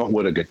just came up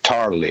with a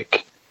guitar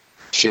lick,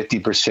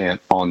 50%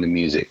 on the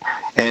music.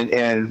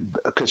 And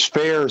because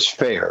fair is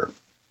fair.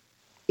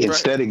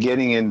 Instead of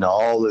getting into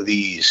all of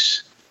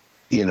these,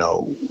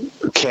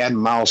 cat and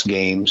mouse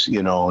games,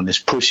 and this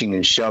pushing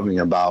and shoving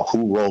about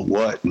who wrote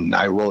what, and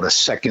I wrote a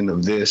second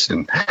of this,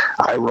 and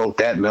I wrote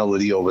that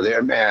melody over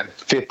there, man,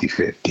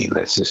 50-50.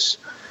 Let's just...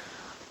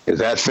 Is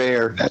that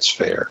fair? That's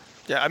fair.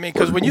 Yeah, I mean,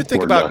 because when you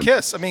think about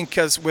Kiss,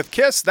 because with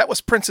Kiss, that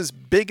was Prince's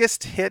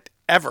biggest hit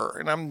ever.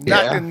 And I'm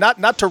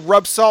not to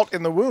rub salt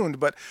in the wound,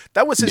 but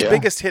that was his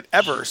biggest hit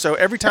ever. So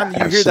every time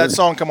you hear that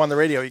song come on the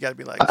radio, you got to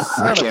be like,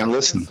 I can't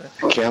listen.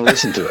 Can't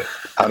listen to it.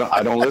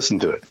 I don't listen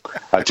to it.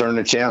 I turn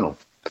the channel,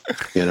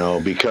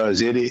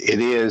 because it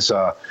is,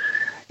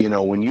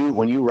 when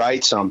you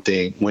write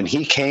something, when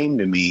he came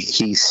to me,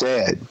 he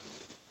said,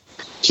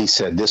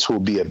 this will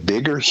be a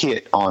bigger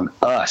hit on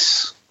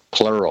us,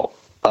 plural,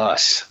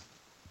 us,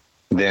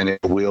 than it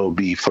will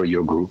be for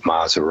your group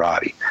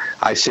Maserati.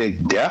 I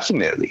said,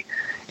 definitely.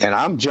 And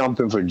I'm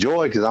jumping for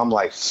joy because I'm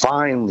like,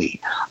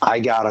 finally, I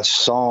got a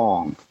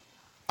song.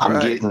 I'm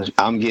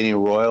getting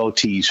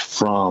royalties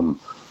from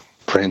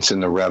Prince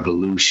and the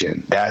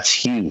Revolution. That's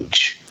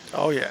huge.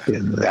 Oh yeah.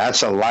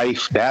 That's a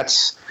life.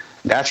 That's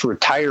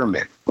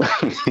retirement.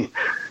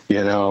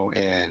 And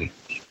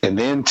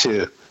then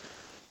to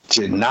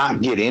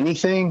not get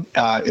anything.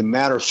 As a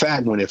matter of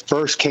fact, when it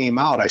first came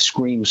out, I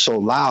screamed so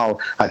loud,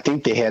 I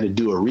think they had to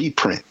do a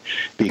reprint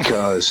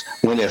because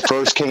when it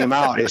first came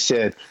out, it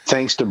said,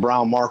 thanks to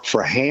Brown Mark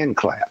for hand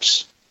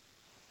claps.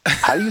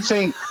 How do you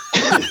think?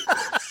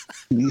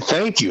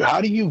 Thank you. How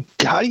do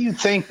you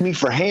thank me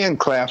for hand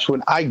claps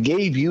when I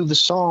gave you the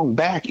song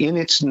back in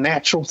its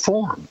natural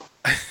form?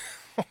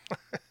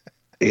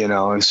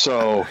 And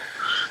so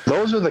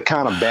those are the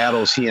kind of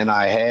battles he and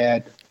I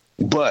had.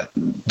 But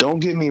don't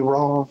get me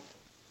wrong,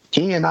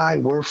 he and I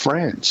were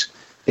friends.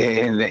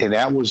 And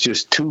that was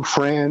just two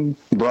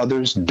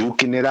brothers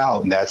duking it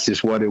out. And that's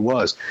just what it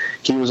was.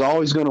 He was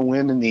always going to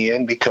win in the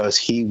end because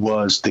he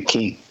was the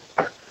king.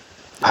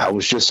 I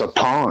was just a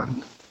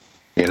pawn.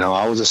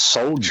 I was a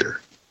soldier.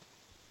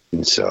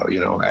 And so,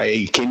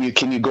 hey,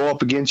 can you go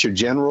up against your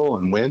general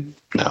and win?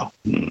 No.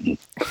 Not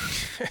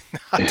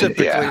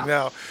typically,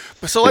 no.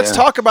 So let's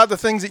talk about the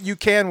things that you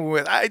can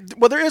win.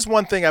 Well, there is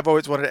one thing I've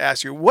always wanted to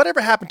ask you.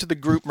 Whatever happened to the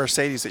group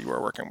Mercedes that you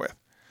were working with?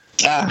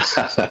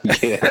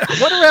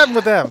 Whatever happened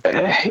with them?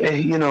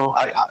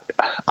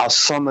 I'll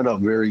sum it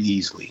up very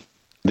easily.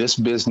 This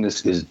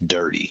business is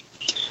dirty.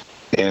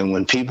 And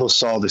when people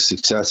saw the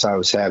success I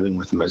was having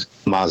with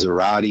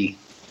Maserati,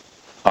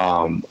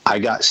 I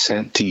got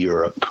sent to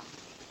Europe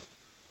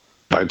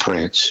by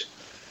Prince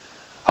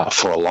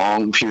for a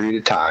long period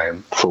of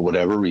time for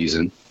whatever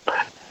reason.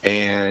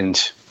 And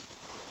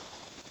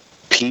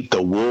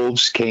the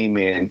wolves came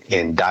in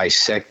and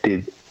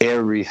dissected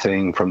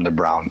everything from the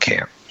Brown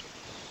camp.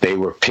 They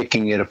were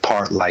picking it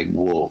apart like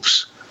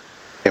wolves.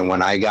 And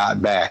when I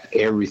got back,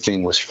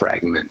 everything was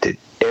fragmented.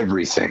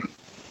 Everything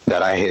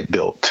that I had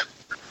built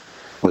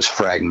was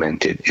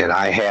fragmented. And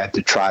I had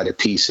to try to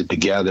piece it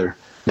together.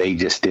 They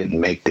just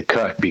didn't make the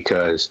cut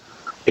because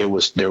there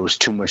was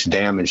too much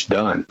damage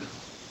done.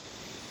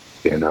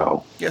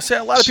 Yeah,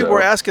 so a lot of people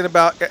were asking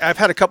about, I've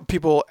had a couple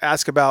people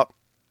ask about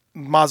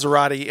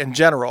Maserati in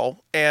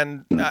general,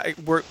 and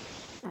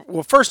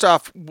first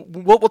off,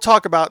 we'll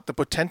talk about the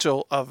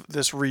potential of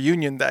this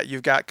reunion that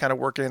you've got kind of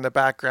working in the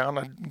background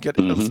and get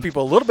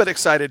people a little bit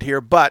excited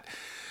here, but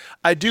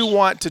I do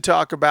want to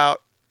talk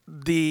about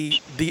the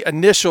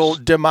initial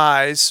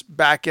demise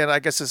back in, I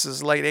guess this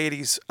is late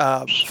 80s,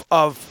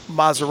 of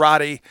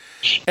Maserati,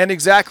 and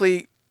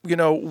exactly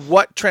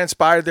what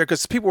transpired there,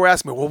 because people were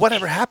asking me, well,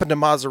 whatever happened to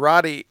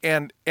Maserati?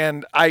 And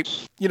I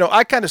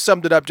kind of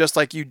summed it up just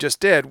like you just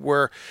did,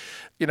 where,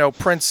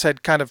 Prince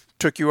had kind of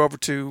took you over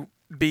to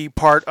be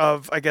part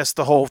of, I guess,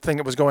 the whole thing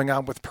that was going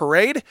on with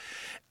Parade.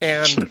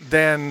 And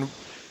then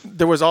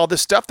there was all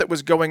this stuff that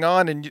was going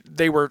on, and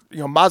they were,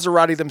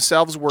 Maserati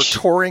themselves were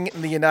touring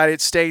in the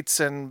United States,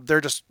 and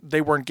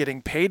they weren't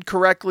getting paid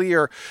correctly,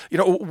 or,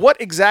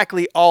 what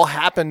exactly all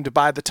happened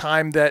by the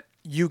time that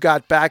you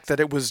got back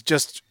that it was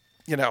just,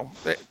 it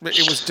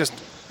was just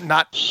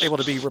not able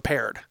to be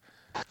repaired.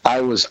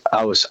 I was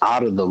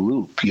out of the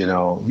loop. You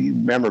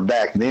remember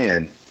back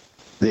then,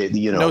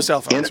 no cell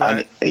phones,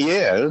 right?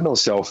 There's no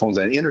cell phones.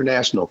 An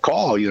international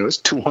call, it's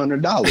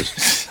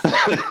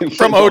 $200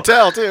 from a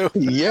hotel too.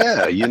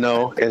 Yeah,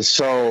 and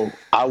so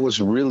I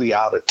was really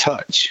out of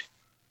touch.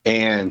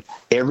 And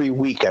every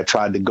week I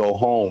tried to go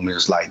home.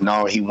 It's like,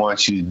 no, he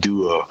wants you to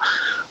do a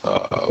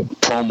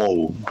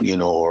promo,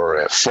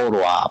 or a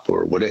photo op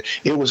or whatever.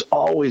 It was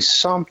always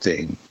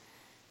something.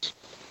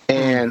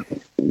 And,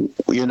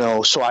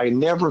 so I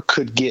never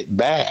could get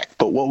back.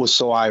 But what was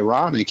so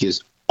ironic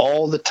is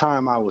all the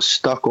time I was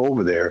stuck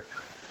over there,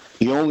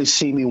 you only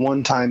see me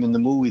one time in the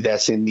movie.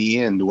 That's in the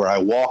end, where I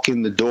walk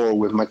in the door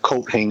with my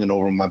coat hanging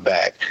over my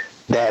back.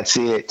 That's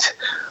it.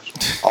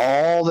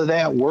 all of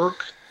that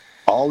work,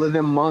 all of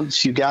them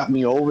months you got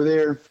me over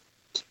there,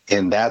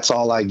 and that's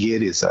all I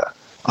get is a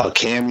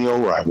cameo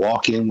where I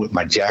walk in with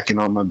my jacket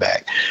on my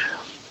back.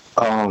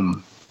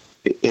 And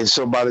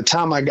so by the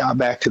time I got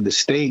back to the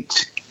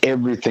States,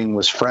 everything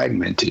was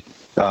fragmented.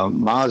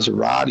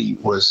 Maserati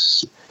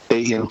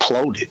they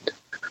imploded.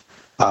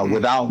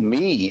 Without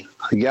me,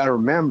 you got to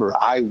remember,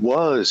 I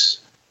was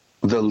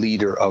the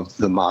leader of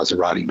the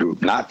Maserati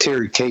group, not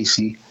Terry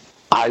Casey.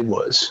 I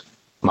was.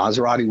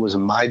 Maserati was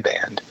my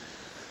band.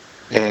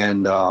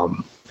 And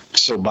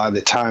so by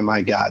the time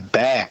I got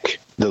back,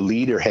 the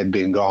leader had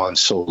been gone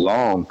so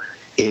long,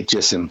 it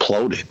just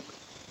imploded.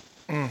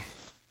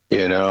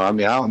 You know, I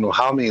mean, I don't know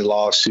how many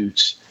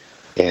lawsuits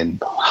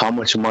and how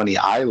much money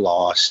I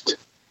lost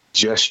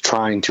just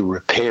trying to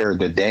repair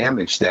the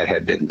damage that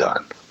had been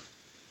done.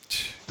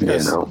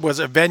 Was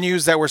it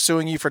venues that were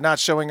suing you for not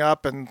showing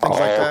up and things like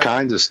that? All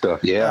kinds of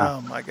stuff, yeah.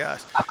 Oh, my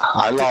gosh.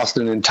 I lost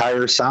an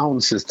entire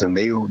sound system.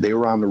 They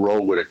were on the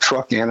road with a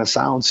truck and a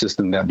sound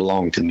system that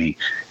belonged to me.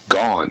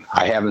 Gone.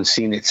 I haven't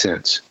seen it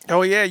since.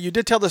 Oh, yeah. You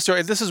did tell the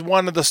story. This is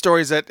one of the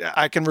stories that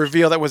I can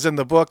reveal that was in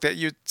the book, that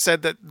you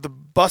said that the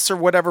bus or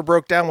whatever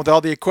broke down with all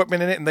the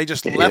equipment in it, and they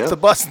just left the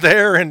bus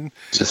there and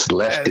just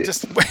left it.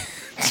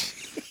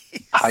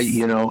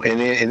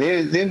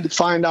 Then to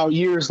find out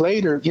years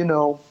later, you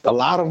know, a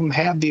lot of them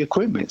have the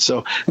equipment.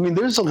 So, I mean,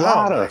 there's a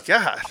lot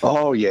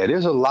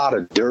there's a lot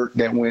of dirt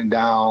that went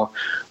down,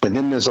 but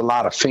then there's a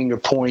lot of finger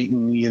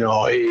pointing, you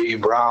know, hey,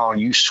 Brown,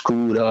 you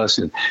screwed us.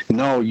 And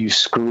no, you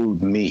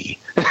screwed me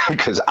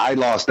because I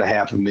lost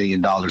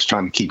 $500,000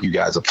 trying to keep you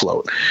guys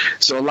afloat.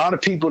 So a lot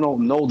of people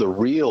don't know the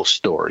real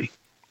story.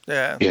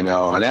 Yeah. You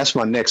know, and that's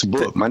my next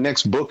book. My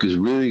next book is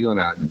really going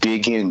to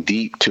dig in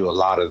deep to a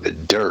lot of the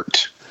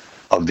dirt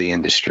of the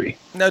industry.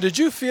 Now, did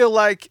you feel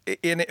like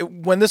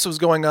when this was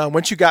going on,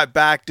 once you got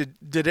back, did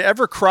it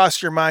ever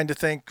cross your mind to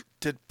think,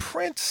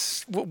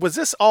 was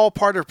this all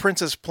part of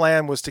Prince's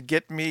plan, was to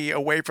get me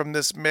away from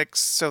this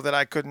mix so that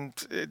I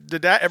couldn't,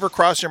 did that ever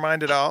cross your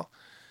mind at all?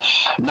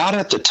 Not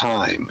at the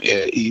time.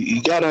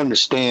 You got to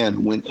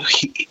understand, when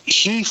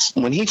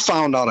he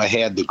found out I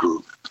had the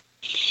group,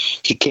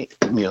 he came,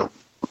 you know,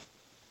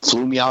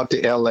 flew me out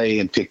to LA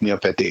and picked me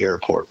up at the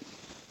airport.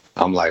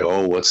 I'm like,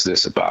 oh, what's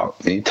this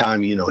about?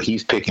 Anytime, you know,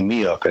 he's picking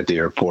me up at the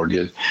airport,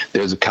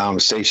 there's a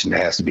conversation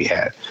that has to be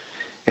had.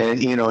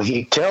 And, you know,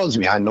 he tells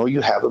me, I know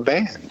you have a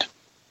band.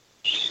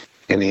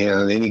 And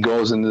then he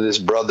goes into this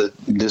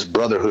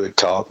brotherhood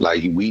talk,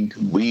 like we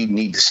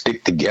need to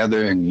stick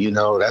together. And, you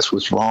know, that's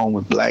what's wrong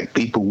with black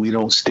people. We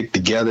don't stick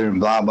together and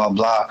blah, blah,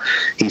 blah.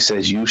 He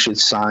says, you should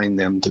sign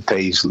them to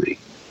Paisley.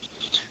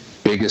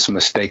 Biggest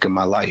mistake of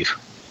my life.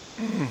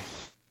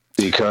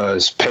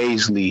 Because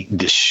Paisley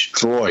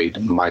destroyed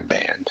my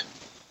band.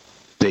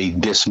 They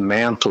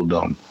dismantled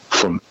them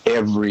from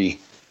every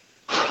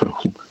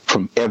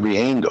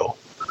angle.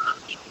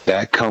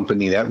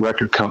 That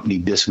record company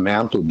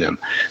dismantled them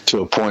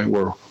to a point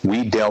where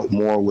we dealt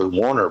more with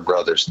Warner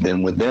Brothers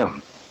than with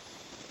them.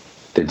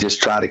 They just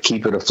try to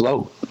keep it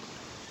afloat.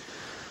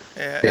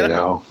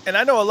 Yeah, and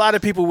I know a lot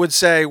of people would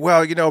say,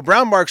 well, you know,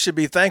 Brown Mark should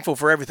be thankful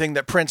for everything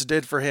that Prince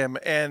did for him.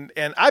 And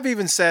I've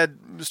even said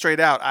straight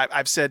out,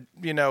 I've said,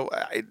 you know,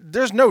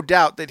 there's no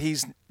doubt that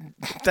he's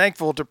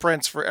thankful to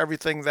Prince for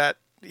everything that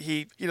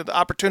he, you know, the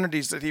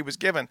opportunities that he was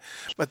given.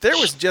 But there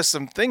was just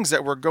some things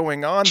that were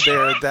going on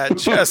there that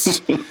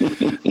just,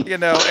 you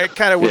know, it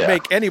kind of would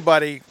make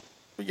anybody,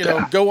 you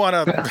know, go on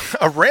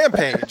a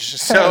rampage.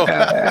 So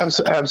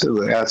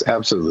absolutely.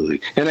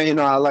 And, you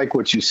know, I like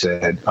what you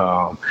said.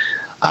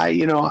 I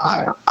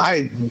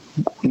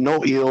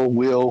no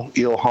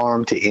ill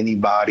harm to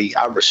anybody.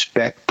 I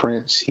respect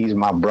Prince. He's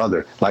my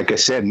brother. Like I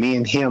said, me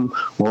and him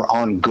were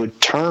on good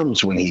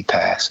terms when he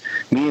passed.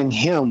 Me and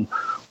him,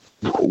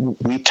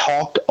 we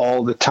talked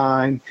all the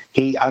time.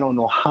 I don't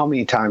know how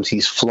many times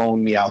he's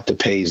flown me out to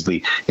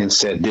Paisley and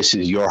said, this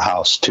is your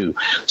house too.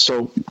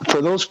 So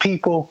for those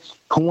people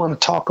who want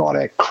to talk all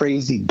that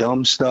crazy,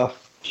 dumb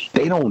stuff,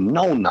 they don't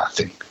know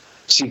nothing.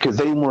 See, because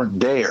they weren't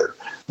there.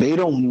 They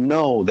don't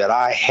know that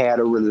I had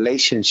a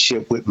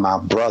relationship with my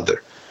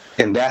brother,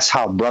 and that's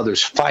how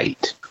brothers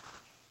fight.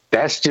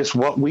 That's just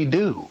what we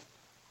do.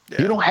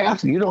 Yeah. You don't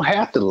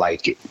have to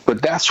like it,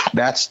 but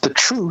that's the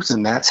truth,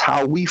 and that's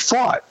how we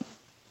fought.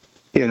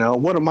 You know,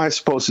 what am I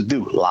supposed to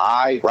do?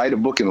 Lie? Write a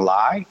book and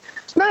lie?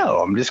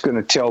 No, I'm just going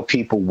to tell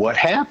people what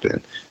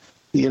happened.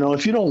 You know,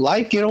 if you don't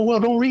like, you know, well,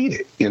 don't read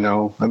it, you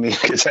know, I mean,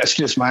 because that's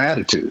just my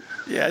attitude.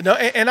 Yeah, no,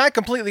 and I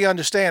completely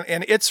understand.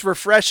 And it's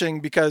refreshing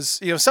because,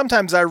 you know,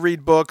 sometimes I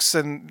read books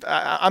and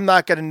I'm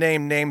not going to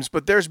name names,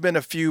 but there's been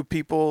a few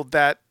people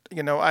that,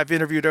 you know, I've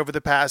interviewed over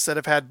the past that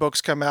have had books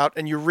come out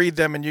and you read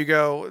them and you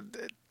go,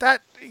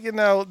 that, you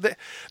know,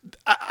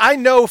 I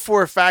know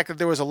for a fact that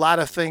there was a lot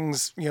of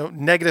things, you know,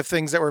 negative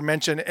things that were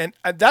mentioned. And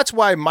that's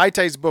why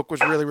Maite's book was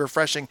really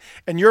refreshing.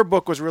 And your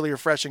book was really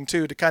refreshing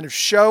too, to kind of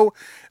show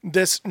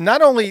this,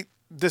 not only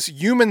this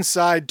human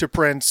side to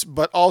Prince,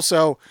 but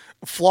also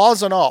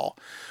flaws and all,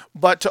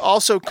 but to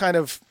also kind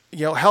of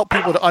help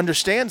people to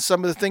understand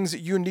some of the things that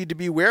you need to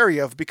be wary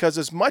of, because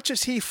as much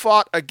as he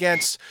fought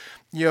against,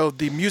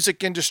 the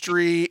music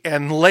industry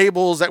and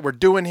labels that were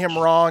doing him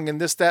wrong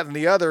and this, that, and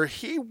the other,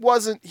 he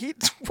was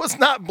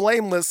not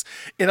blameless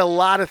in a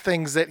lot of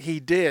things that he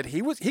did.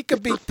 He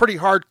could be pretty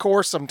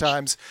hardcore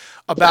sometimes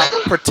about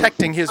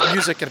protecting his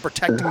music and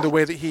protecting the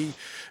way that he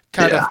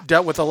kind of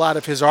dealt with a lot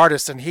of his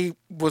artists. And he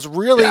was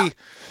really,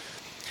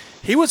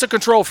 he was a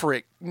control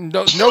freak.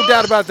 No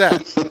doubt about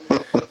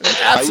that.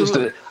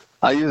 Absolutely.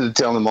 I used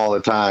to tell him all the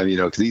time,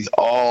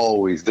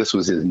 because this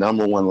was his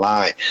number one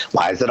line.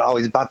 Why is it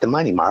always about the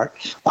money, Mark?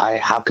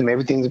 How come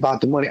everything's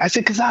about the money? I said,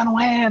 because I don't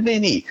have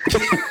any.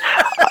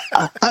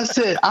 I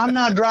said, I'm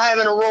not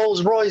driving a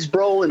Rolls Royce,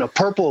 bro, in a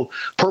purple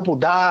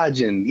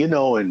Dodge,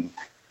 and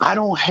I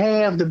don't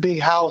have the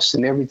big house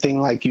and everything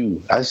like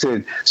you. I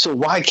said, so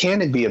why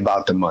can't it be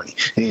about the money?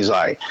 And he's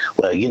like,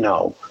 well, it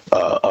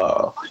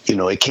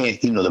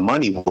can't, the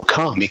money will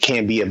come. It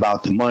can't be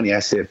about the money. I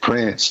said,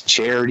 Prince,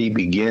 charity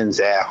begins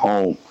at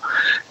home.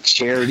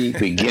 Charity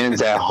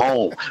begins at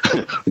home.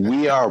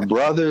 We are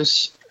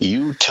brothers.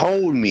 You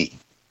told me,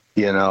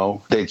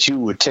 that you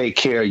would take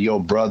care of your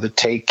brother,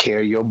 take care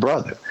of your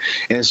brother.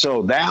 And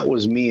so that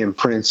was me and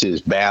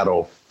Prince's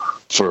battle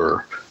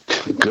for,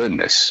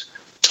 goodness,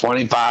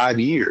 25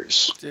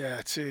 years.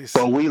 Yeah, jeez.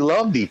 But we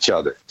loved each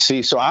other.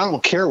 See, so I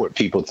don't care what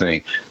people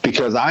think,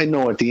 because I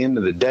know at the end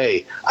of the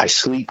day, I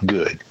sleep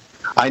good.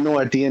 I know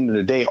at the end of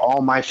the day,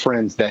 all my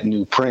friends that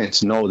knew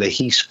Prince know that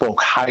he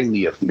spoke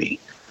highly of me.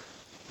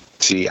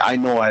 See, I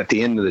know at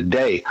the end of the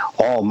day,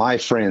 all my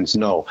friends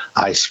know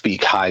I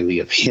speak highly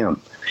of him.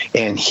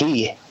 And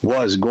he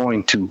was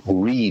going to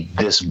read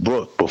this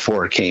book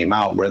before it came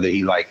out, whether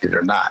he liked it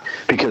or not,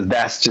 because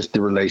that's just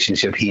the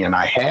relationship he and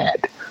I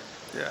had.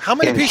 Yeah. How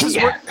many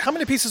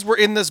pieces were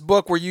in this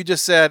book where you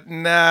just said,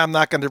 nah, I'm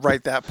not going to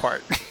write that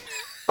part?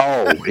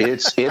 Oh,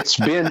 it's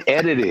been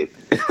edited.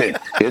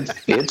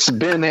 It's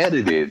been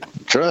edited.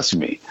 Trust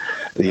me,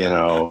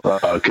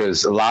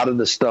 because a lot of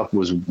the stuff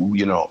was,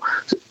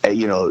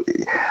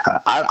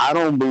 I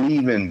don't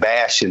believe in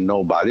bashing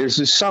nobody. There's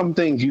just some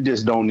things you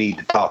just don't need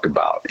to talk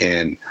about.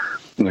 And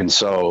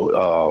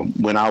so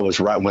when I was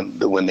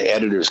when the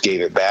editors gave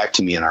it back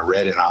to me and I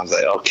read it, and I was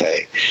like,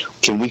 okay,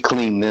 can we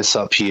clean this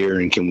up here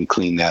and can we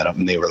clean that up?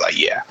 And they were like,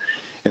 yeah.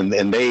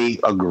 And they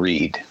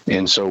agreed.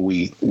 And so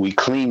we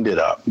cleaned it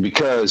up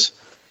because,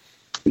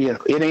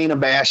 it ain't a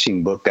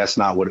bashing book. That's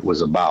not what it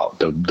was about.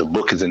 The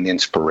book is an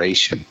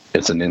inspiration.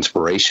 It's an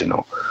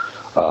inspirational.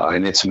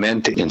 And it's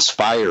meant to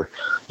inspire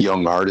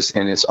young artists.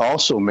 And it's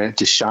also meant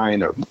to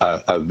shine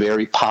a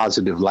very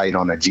positive light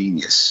on a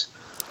genius.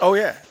 Oh,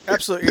 yeah,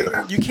 absolutely.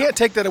 You can't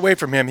take that away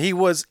from him. He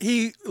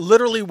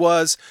literally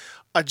was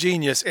a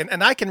genius.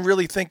 And I can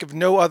really think of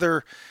no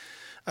other,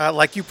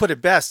 like you put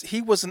it best,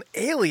 he was an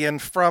alien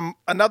from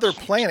another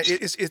planet.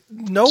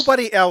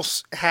 Nobody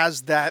else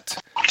has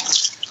that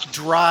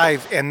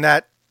drive and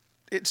that.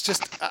 It's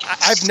just,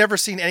 I've never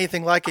seen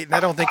anything like it, and I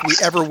don't think we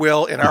ever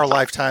will in our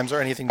lifetimes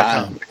or anything to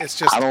come. It's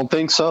just, I don't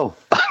think so.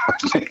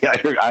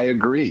 I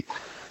agree.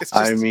 It's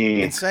just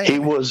insane. He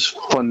was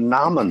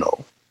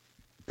phenomenal.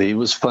 He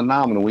was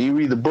phenomenal. When you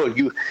read the book,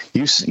 you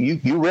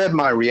read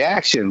my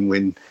reaction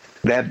when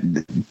that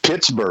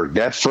Pittsburgh,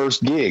 that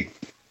first gig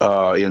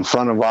in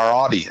front of our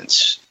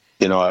audience,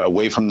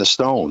 away from the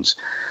Stones.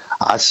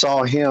 I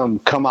saw him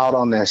come out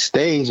on that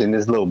stage, and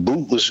his little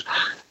boot was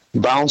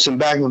bouncing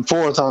back and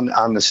forth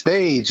on the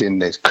stage, and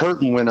the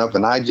curtain went up,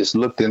 and I just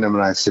looked at him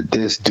and I said,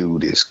 this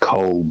dude is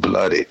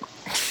cold-blooded.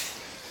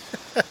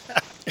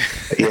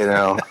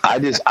 I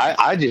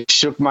just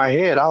shook my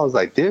head. I was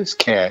like, this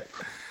cat,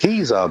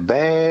 he's a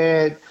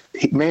bad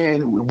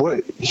man.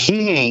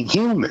 He ain't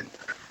human.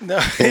 No.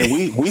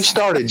 And we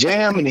started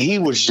jamming, and he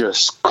was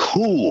just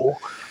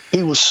cool.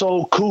 He was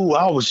so cool.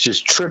 I was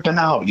just tripping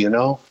out,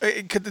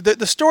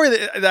 The story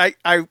that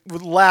I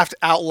laughed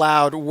out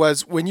loud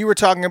was when you were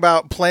talking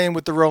about playing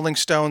with the Rolling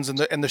Stones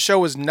and the show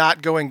was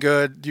not going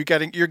good.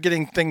 You're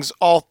getting things,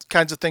 all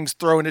kinds of things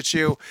thrown at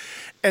you.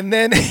 And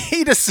then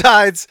he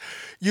decides,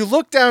 you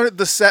look down at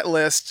the set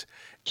list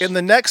and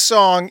the next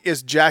song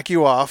is Jack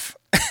You Off.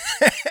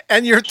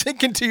 And you're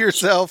thinking to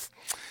yourself,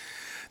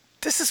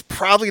 this is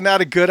probably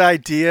not a good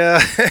idea,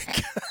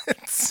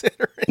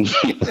 considering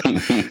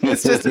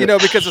it's just,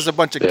 because there's a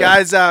bunch of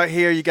guys out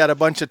here. You got a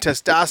bunch of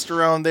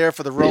testosterone there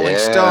for the Rolling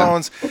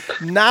Stones.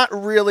 Not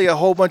really a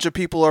whole bunch of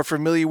people are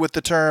familiar with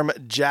the term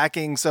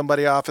jacking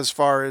somebody off as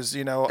far as,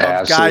 a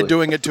guy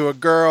doing it to a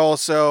girl.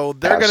 So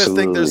they're going to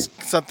think there's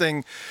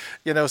something,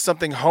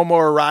 something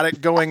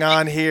homoerotic going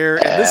on here.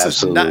 And this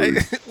is not.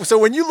 So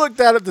when you look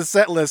down at the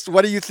set list,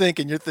 what are you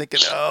thinking? You're thinking,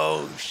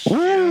 oh, shit.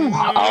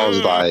 I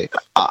was like,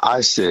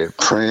 I said,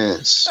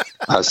 Prince,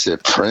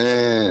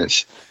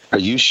 are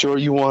you sure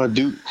you want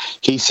to do?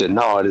 He said,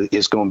 no,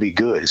 it's going to be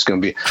good. It's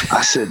going to be.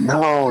 I said,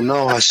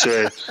 no. I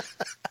said,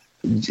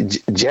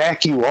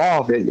 jack you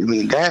off. I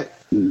mean, that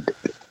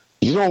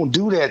you don't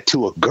do that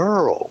to a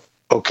girl.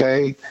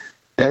 Okay.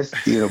 That's,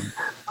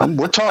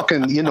 We're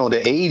talking, the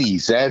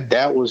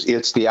 80s.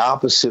 It's the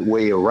opposite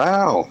way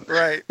around.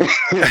 Right.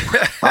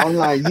 I'm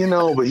like,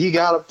 but he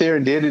got up there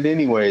and did it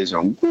anyways.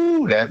 And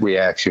woo, that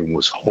reaction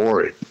was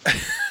horrid.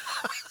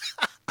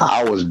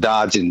 I was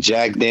dodging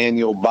Jack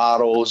Daniel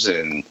bottles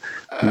and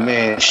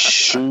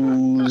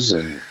shoes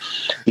and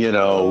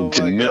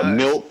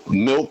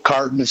milk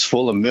cartons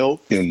full of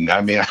milk. And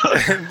I mean,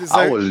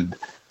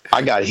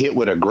 I got hit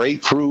with a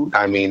grapefruit.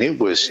 I mean, it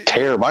was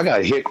terrible. I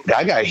got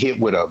hit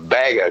with a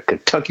bag of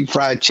Kentucky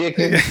Fried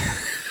Chicken.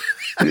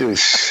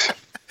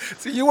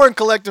 So you weren't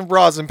collecting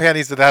bras and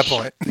panties at that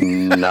point.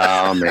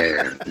 Nah,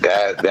 man,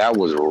 that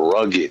was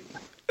rugged.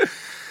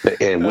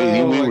 And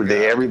we were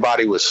there.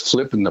 Everybody was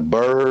flipping the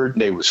bird.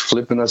 They was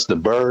flipping us the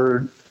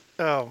bird.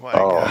 Oh my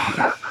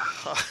God!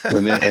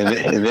 and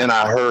then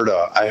I heard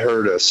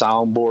a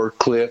soundboard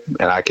clip,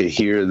 and I could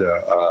hear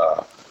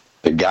the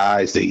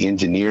guys, the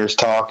engineers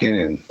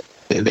talking, and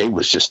they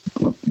was just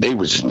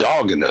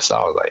dogging us. I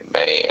was like,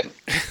 man.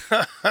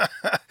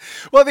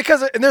 Well,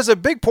 and there's a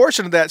big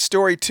portion of that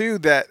story too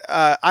that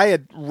I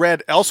had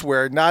read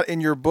elsewhere, not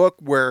in your book,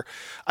 where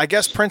I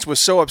guess Prince was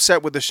so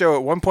upset with the show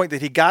at one point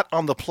that he got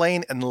on the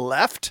plane and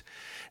left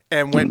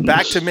and went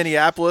back to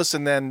Minneapolis.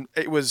 And then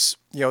it was,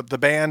 the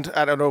band,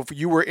 I don't know if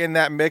you were in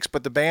that mix,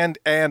 but the band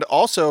and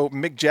also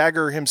Mick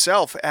Jagger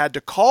himself had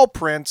to call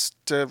Prince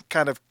to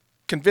kind of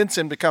convince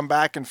him to come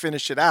back and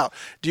finish it out.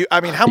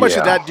 How much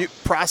of that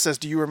process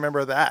do you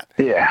remember that?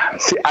 Yeah.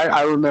 See,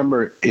 I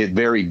remember it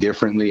very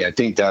differently. I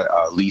think that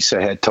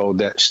Lisa had told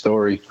that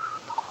story.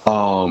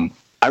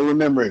 I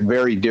remember it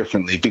very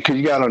differently because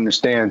you got to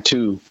understand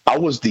too, I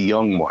was the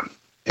young one.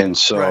 And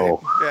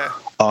so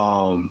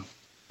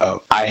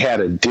I had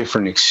a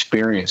different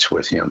experience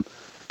with him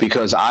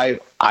because I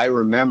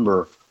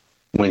remember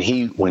when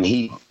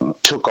he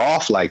took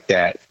off like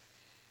that,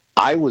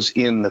 I was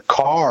in the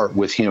car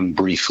with him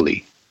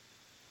briefly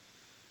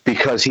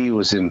because he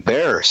was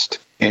embarrassed.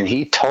 And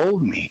he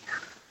told me,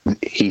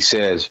 he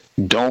says,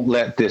 don't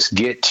let this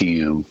get to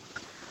you.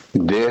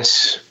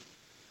 This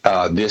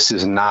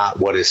is not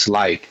what it's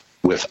like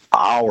with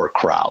our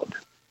crowd,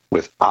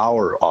 with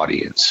our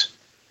audience.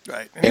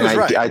 Right. And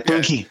I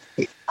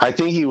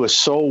think he was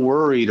so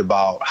worried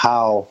about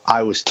how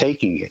I was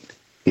taking it.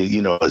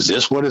 Is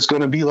this what it's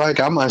going to be like?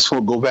 I might as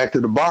well go back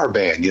to the bar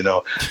band,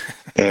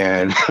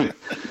 And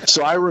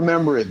so I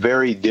remember it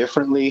very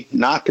differently,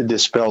 not to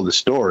dispel the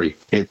story.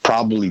 It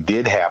probably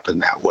did happen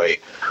that way.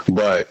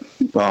 But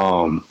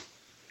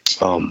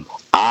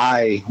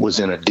I was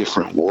in a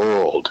different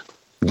world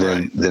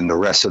than the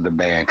rest of the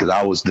band because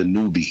I was the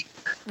newbie.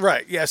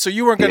 Right. Yeah. So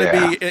you weren't going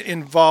to be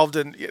involved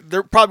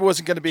there probably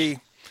wasn't going to be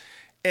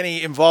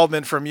any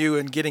involvement from you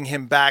in getting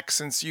him back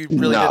since you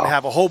really didn't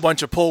have a whole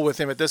bunch of pull with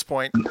him at this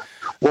point.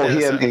 Well,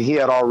 he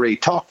had already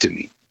talked to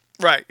me.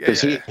 Right.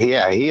 Because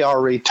he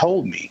already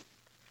told me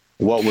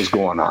what was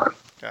going on.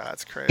 God,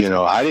 that's crazy.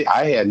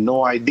 I had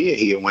no idea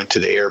he had went to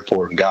the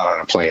airport and got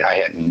on a plane. I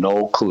had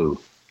no clue.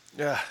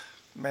 Yeah,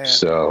 man.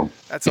 So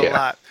that's a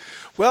lot.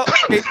 Well,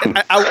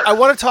 I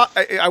want to talk.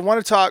 I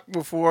want to talk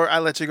before I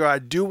let you go. I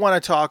do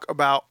want to talk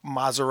about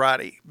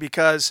Maserati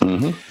because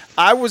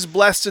I was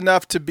blessed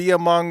enough to be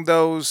among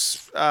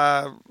those.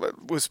 I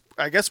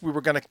guess we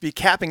were going to be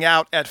capping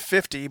out at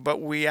 50,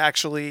 but we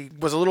actually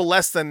was a little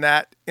less than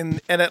that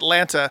in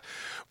Atlanta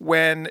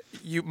when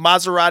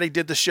Maserati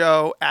did the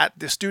show at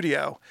the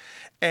studio.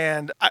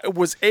 And I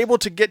was able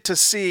to get to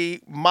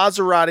see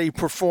Maserati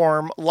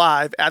perform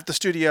live at the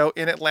studio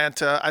in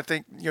Atlanta. I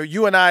think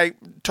you and I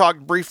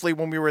talked briefly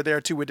when we were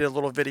there too. We did a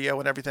little video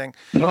and everything.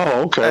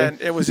 Oh, okay. And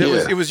it was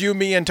you,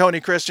 me, and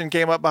Tony Christian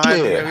came up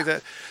behind me.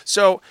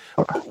 So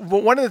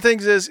one of the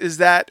things is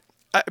that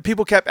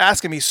people kept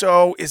asking me,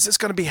 so is this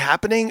going to be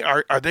happening?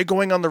 Are they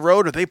going on the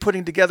road? Are they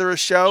putting together a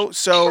show?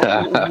 So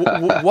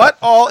what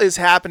all is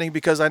happening?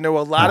 Because I know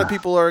a lot of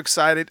people are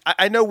excited.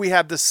 I know we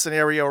have this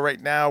scenario right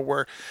now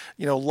where,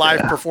 live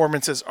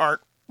performances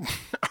aren't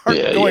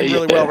going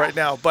really well right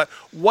now. But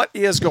what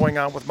is going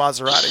on with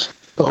Maserati?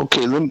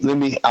 Okay, I'm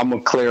going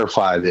to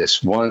clarify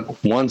this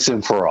once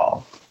and for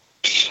all.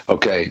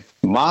 Okay,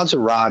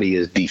 Maserati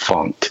is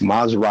defunct.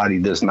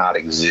 Maserati does not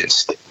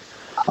exist.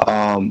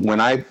 When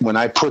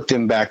I put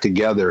them back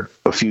together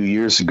a few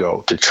years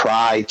ago to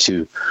try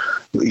to,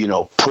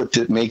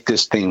 make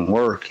this thing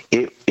work,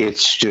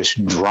 it's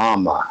just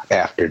drama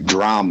after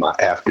drama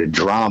after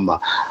drama.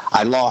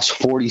 I lost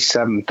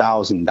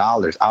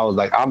 $47,000. I was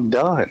like, I'm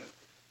done.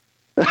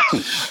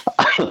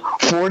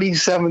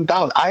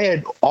 $47,000. I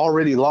had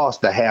already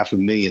lost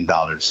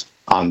 $500,000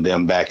 on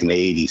them back in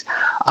the 80s.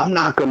 I'm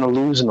not going to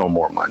lose no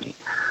more money.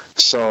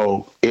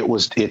 So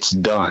it's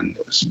done.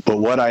 But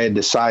what I had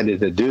decided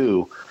to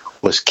do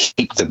was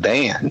keep the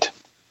band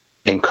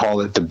and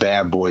call it the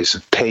Bad Boys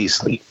of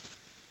Paisley.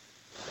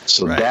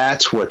 So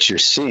that's what you're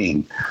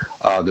seeing,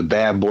 the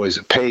Bad Boys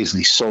of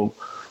Paisley. So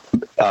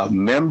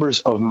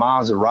members of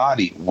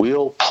Maserati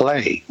will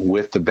play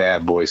with the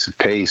Bad Boys of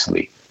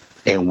Paisley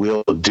and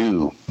will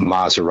do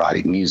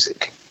Maserati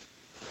music.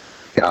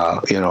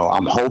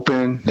 I'm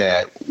hoping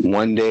that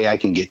one day I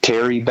can get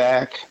Terry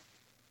back.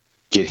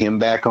 get him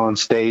back on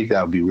stage.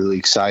 That would be really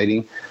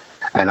exciting.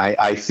 And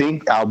I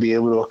think I'll be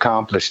able to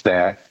accomplish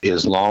that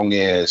as long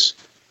as,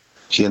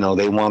 they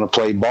want to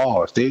play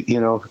ball. If they,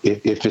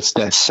 if it's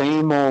that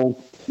same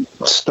old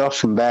stuff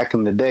from back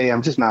in the day,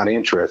 I'm just not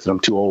interested. I'm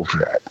too old for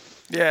that.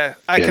 Yeah,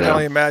 I can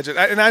only imagine.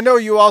 And I know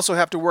you also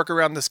have to work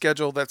around the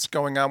schedule that's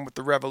going on with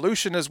the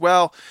Revolution as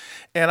well.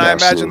 And I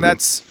imagine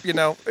that's,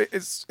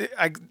 is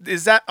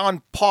that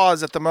on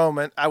pause at the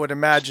moment, I would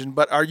imagine.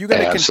 But are you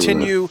going to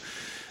continue?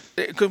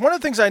 Because one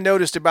of the things I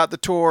noticed about the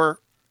tour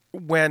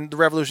when the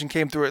Revolution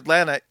came through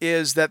Atlanta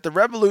is that the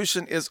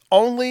Revolution is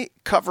only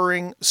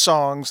covering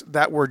songs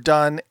that were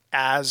done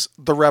as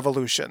the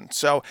Revolution.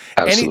 So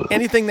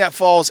anything that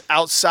falls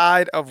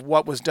outside of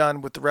what was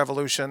done with the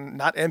Revolution,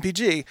 not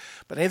MPG,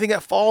 but anything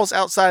that falls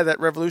outside of that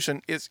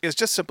Revolution is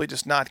just simply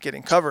just not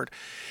getting covered.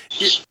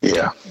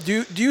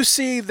 Do you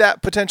see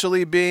that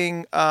potentially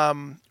being,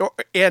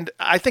 and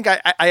I think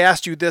I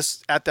asked you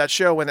this at that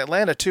show in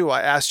Atlanta too.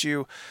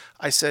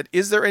 I said,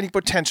 is there any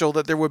potential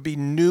that there would be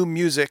new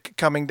music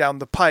coming down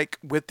the pike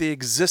with the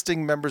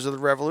existing members of the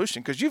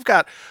Revolution? Because you've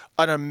got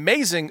an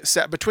amazing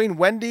set between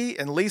Wendy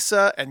and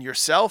Lisa and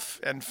yourself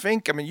and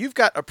Fink. I mean, you've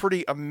got a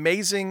pretty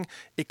amazing,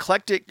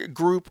 eclectic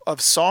group of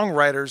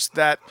songwriters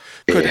that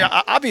could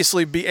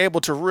obviously be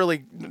able to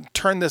really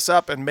turn this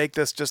up and make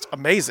this just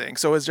amazing.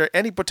 So is there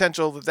any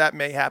potential that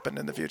may happen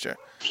in the future?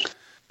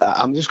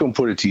 I'm just going to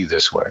put it to you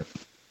this way.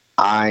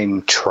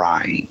 I'm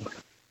trying.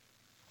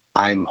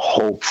 I'm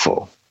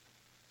hopeful.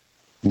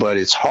 But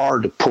it's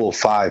hard to pull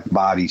 5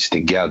 bodies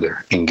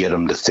together and get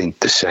them to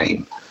think the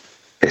same,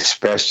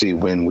 especially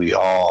when we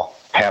all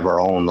have our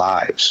own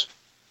lives.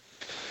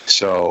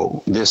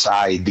 So this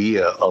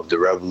idea of the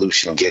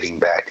Revolution getting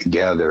back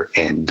together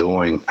and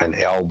doing an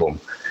album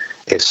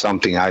is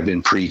something I've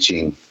been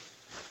preaching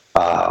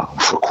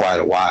for quite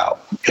a while.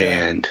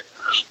 And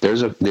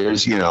there's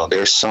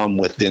some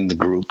within the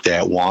group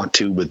that want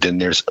to, but then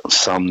there's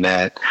some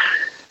that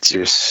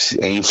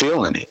just ain't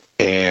feeling it.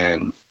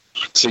 And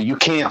so you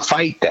can't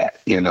fight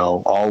that,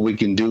 all we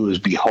can do is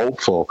be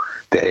hopeful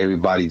that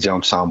everybody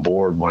jumps on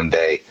board one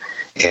day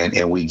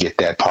and we get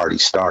that party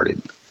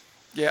started.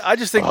 Yeah, I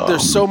just think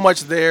there's so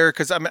much there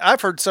because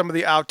I've heard some of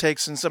the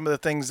outtakes and some of the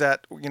things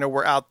that,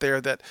 were out there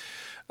that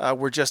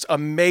were just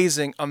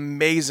amazing,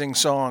 amazing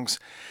songs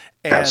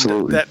and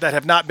that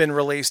have not been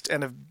released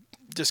and have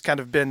just kind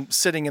of been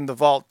sitting in the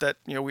vault that,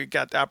 we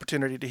got the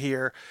opportunity to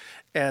hear.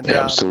 And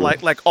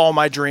like All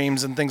My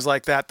Dreams and things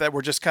like that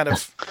were just kind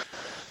of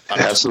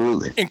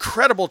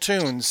incredible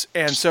tunes.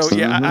 And so,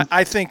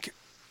 I think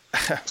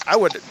I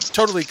would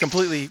totally,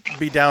 completely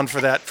be down for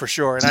that for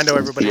sure. And I know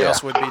everybody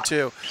else would be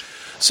too.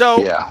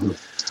 So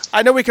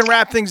I know we can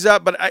wrap things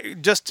up, but I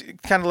just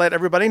kind of let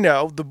everybody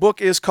know the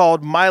book is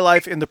called My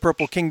Life in the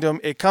Purple Kingdom.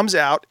 It comes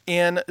out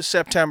in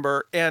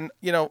September. And,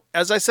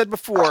 as I said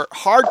before,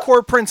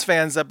 hardcore Prince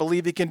fans that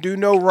believe he can do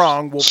no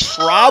wrong will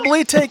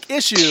probably take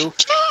issue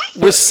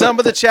with some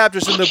of the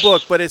chapters in the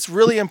book, but it's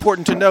really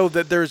important to know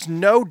that there's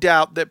no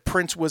doubt that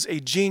Prince was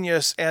a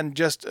genius and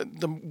just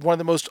one of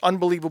the most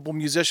unbelievable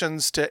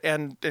musicians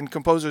and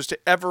composers to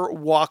ever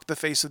walk the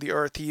face of the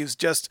earth. He is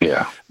just,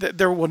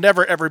 there will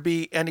never, ever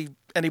be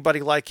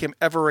anybody like him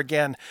ever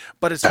again.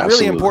 But it's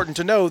really important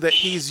to know that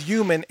he's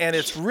human, and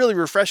it's really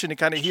refreshing to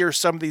kind of hear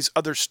some of these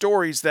other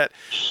stories that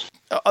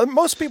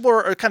most people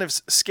are kind of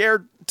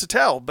scared to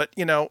tell, but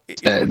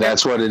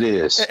that's what it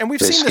is. And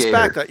we've seen this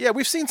backlash. Yeah,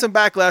 we've seen some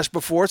backlash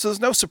before, so there's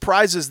no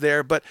surprises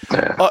there. But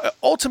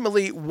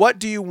ultimately, what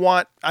do you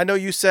want? I know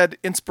you said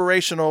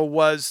inspirational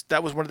was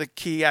one of the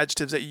key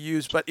adjectives that you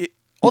used, but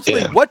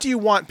ultimately, what do you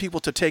want people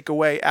to take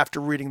away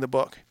after reading the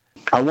book?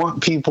 I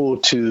want people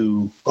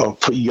to,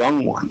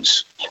 young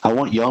ones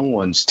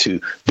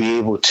to be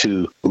able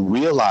to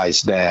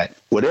realize that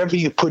whatever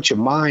you put your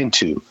mind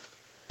to,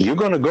 you're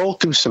going to go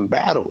through some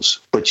battles,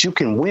 but you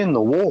can win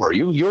the war.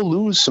 You'll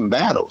lose some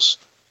battles,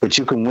 but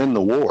you can win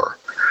the war.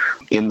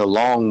 In the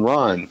long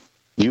run,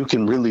 you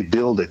can really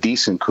build a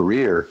decent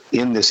career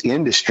in this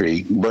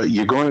industry, but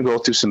you're going to go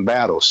through some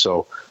battles.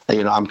 So,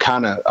 I'm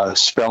kind of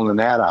spelling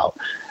that out.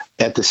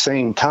 At the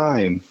same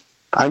time,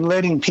 I'm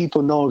letting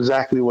people know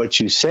exactly what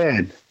you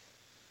said.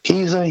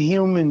 He's a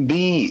human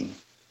being.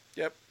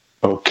 Yep.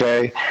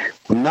 Okay?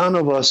 None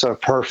of us are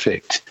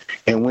perfect.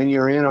 And when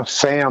you're in a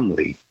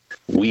family,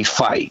 we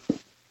fight.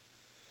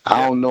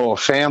 I don't know a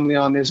family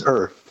on this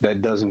earth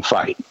that doesn't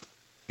fight,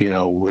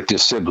 with their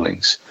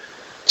siblings.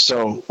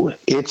 So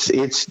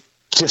it's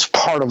just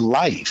part of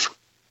life.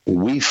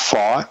 We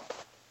fought.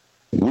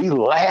 We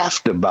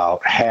laughed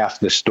about half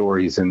the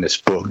stories in this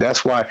book.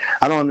 That's why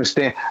I don't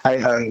understand.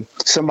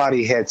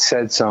 Somebody had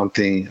said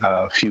something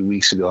a few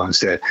weeks ago and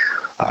said,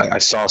 I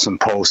saw some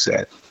posts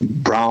that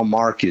Brown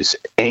Mark is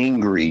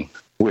angry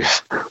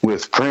with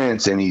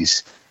Prince and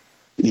he's,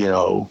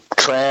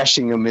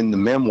 trashing him in the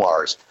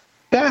memoirs.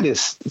 That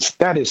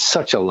is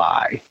such a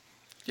lie.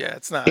 Yeah,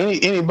 it's not.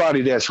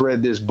 Anybody that's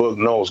read this book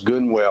knows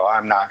good and well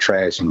I'm not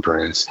trashing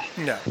Prince.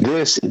 No.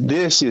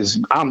 This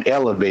is, I'm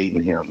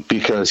elevating him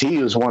because he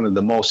is one of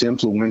the most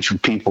influential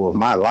people of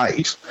my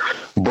life,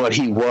 but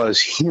he was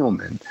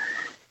human.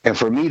 And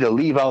for me to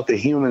leave out the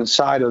human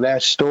side of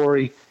that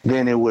story,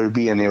 then it would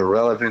be an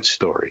irrelevant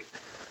story.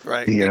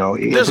 Right. You know,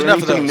 There's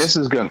enough of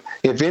those.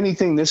 If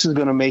anything, this is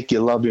going to make you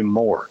love him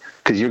more,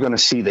 because you're going to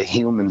see the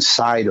human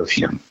side of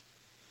him.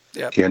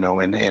 Yep. You know,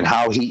 and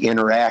how he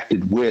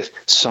interacted with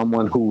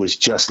someone who was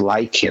just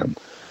like him.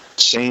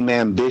 Same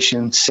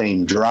ambition,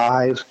 same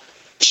drive,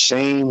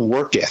 same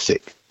work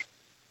ethic.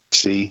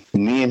 See,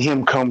 me and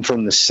him come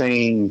from the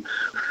same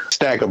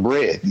stack of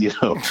bread, you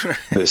know,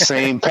 the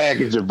same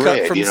package of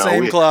bread. Cut from you the know,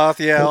 same cloth,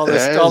 yeah. All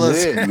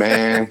this. It,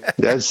 man.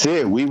 That's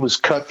it. We was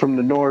cut from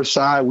the north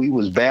side. We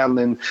was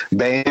battling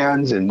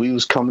bands, and we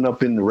was coming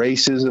up in the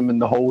racism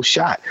and the whole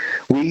shot.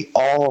 We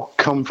all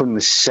come from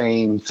the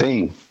same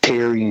thing.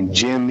 Terry and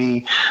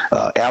Jimmy,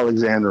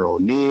 Alexander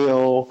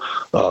O'Neal,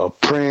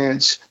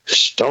 Prince,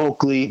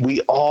 Stokely,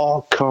 we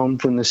all come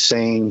from the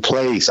same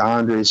place.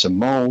 Andre,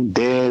 Simone,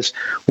 Dez,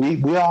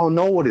 we all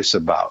know what it's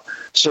about.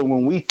 So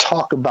when we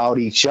talk about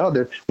each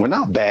other, we're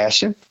not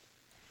bashing.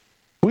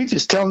 We're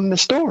just telling the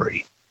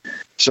story.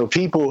 So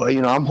people,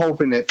 you know, I'm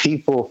hoping that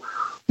people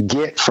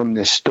get from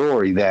this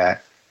story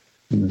that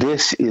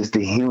this is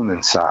the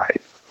human side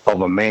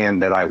of a man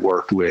that I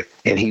worked with,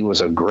 and he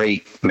was a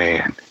great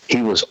man.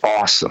 He was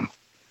awesome.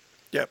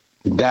 Yep.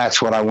 That's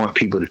what I want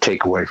people to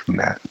take away from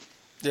that.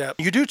 Yeah,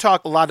 you do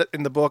talk a lot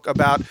in the book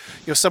about,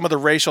 you know, some of the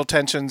racial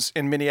tensions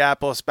in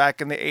Minneapolis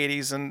back in the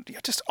 80s, and you know,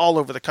 just all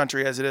over the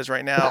country as it is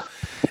right now.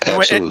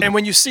 And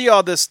when you see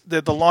all this,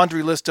 the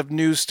laundry list of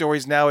news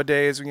stories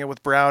nowadays, you know,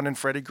 with Brown and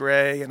Freddie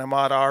Gray and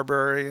Ahmaud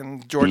Arbery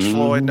and George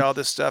Floyd and all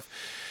this stuff,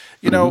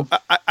 you know,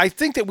 I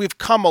think that we've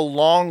come a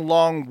long,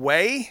 long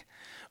way,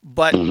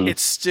 but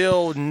it's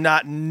still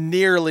not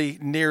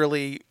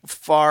nearly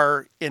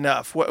far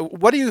enough.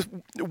 What do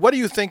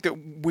you think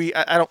that we?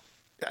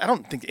 I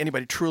don't think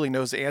anybody truly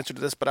knows the answer to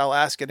this, but I'll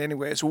ask it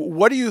anyways.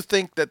 What do you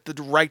think that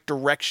the right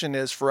direction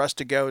is for us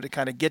to go to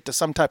kind of get to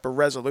some type of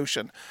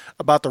resolution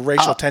about the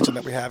racial tension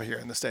that we have here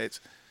in the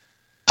States?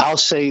 I'll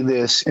say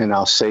this, and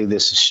I'll say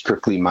this is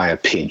strictly my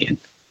opinion.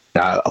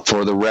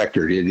 For the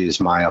record, it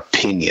is my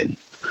opinion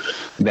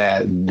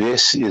that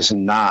this is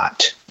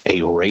not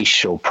a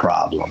racial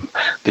problem.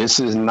 This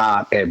is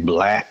not a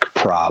black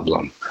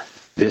problem.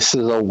 This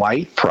is a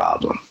white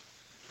problem.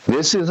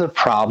 This is a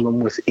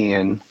problem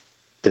within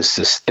the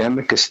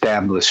systemic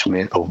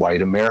establishment of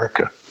white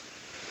America.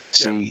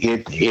 See,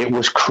 it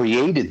was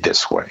created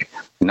this way.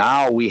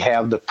 Now we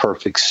have the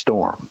perfect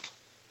storm.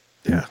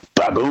 Yeah.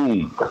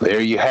 Ba-boom.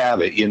 There you have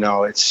it. You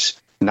know,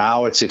 it's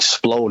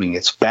exploding.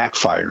 It's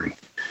backfiring.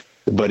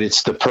 But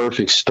it's the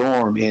perfect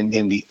storm. And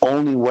the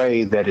only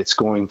way that it's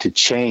going to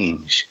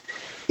change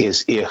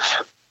is if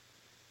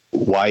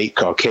white,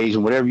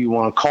 Caucasian, whatever you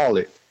want to call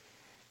it,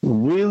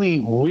 really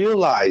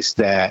realize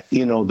that,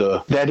 you know,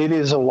 that it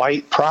is a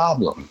white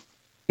problem.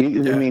 I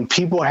mean,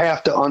 people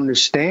have to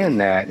understand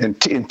that, and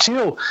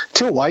until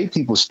white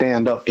people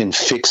stand up and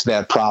fix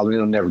that problem,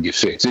 it'll never get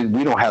fixed.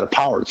 We don't have the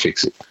power to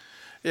fix it.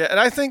 Yeah, and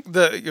I think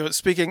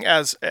speaking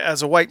as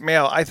a white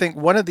male, I think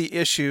one of the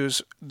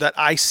issues that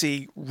I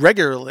see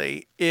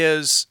regularly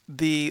is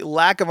the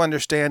lack of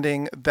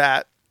understanding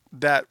that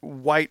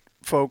white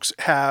folks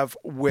have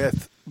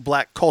with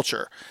black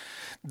culture.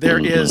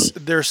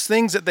 There's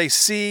things that they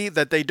see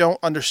that they don't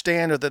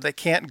understand or that they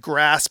can't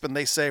grasp, and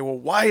they say, well,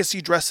 why is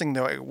he dressing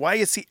that way? Why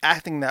is he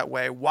acting that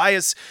way? Why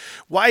is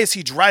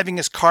he driving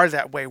his car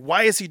that way?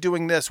 Why is he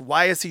doing this?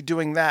 Why is he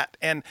doing that?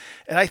 And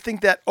I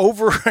think that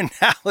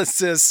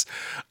over-analysis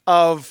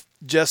of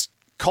just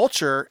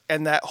culture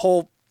and that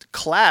whole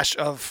clash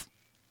of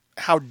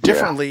how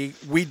differently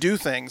we do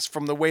things,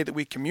 from the way that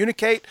we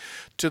communicate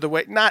to the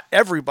way, not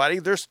everybody,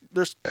 there's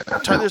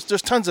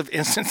tons of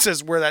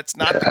instances where that's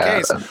not the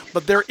case,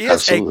 but there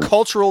is a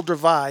cultural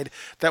divide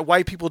that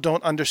white people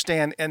don't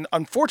understand. And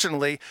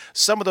unfortunately,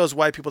 some of those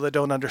white people that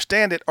don't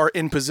understand it are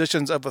in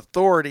positions of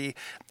authority,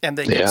 and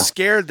they get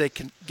scared, they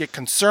can get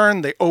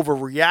concerned, they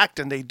overreact,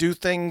 and they do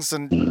things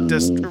and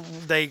just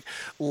they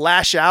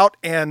lash out.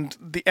 And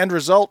the end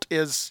result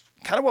is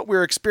kind of what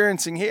we're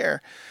experiencing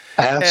here.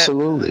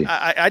 Absolutely.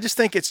 I just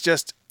think it's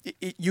just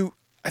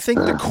I think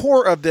the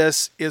core of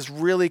this is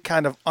really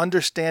kind of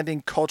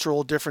understanding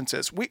cultural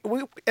differences. We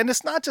and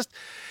it's not just,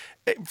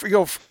 you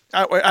know,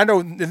 I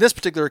know in this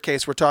particular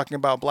case we're talking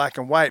about black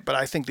and white, but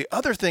I think the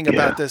other thing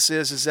about this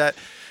is that,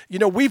 you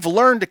know, we've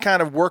learned to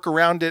kind of work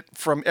around it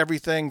from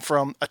everything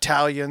from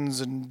Italians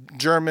and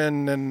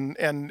German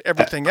and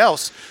everything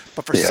else.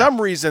 But for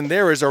some reason,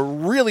 there is a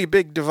really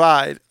big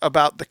divide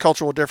about the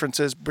cultural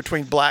differences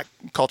between black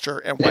culture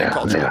and white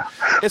culture. Yeah.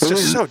 It's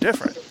just so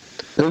different.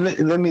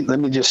 Let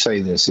me just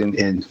say this,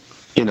 and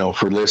you know,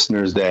 for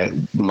listeners that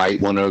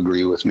might want to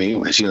agree with me,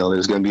 which, you know,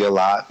 there's going to be a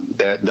lot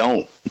that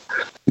don't,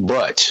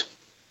 but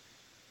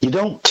you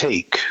don't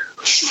take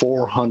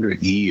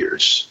 400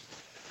 years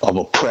of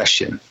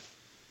oppression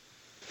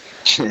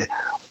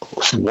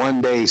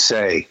one day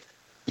say,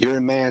 you're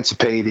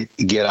emancipated,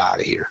 get out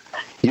of here.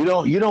 You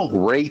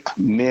don't rape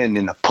men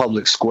in a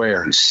public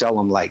square and sell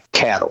them like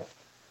cattle,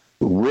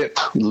 rip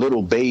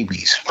little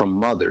babies from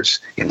mothers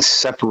and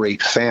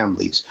separate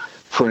families,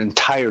 for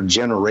entire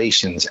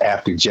generations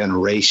after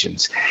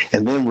generations,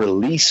 and then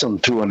release them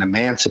through an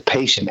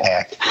Emancipation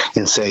Act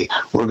and say,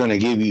 we're going to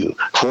give you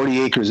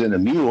 40 acres and a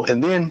mule,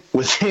 and then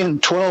within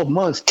 12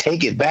 months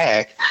take it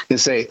back and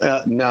say,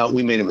 no,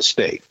 we made a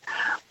mistake.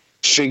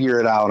 Figure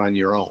it out on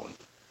your own.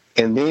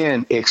 And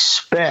then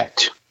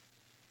expect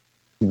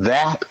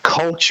that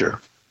culture,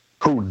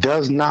 who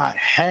does not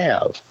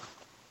have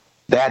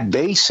that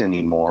base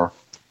anymore,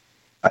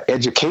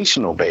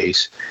 educational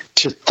base,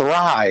 to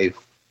thrive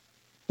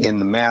in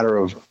the matter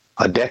of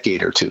a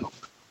decade or two.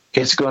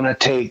 It's going to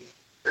take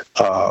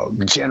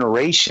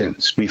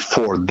generations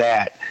before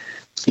that,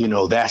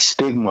 that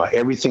stigma,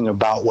 everything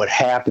about what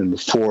happened,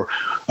 before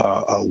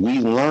we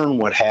learn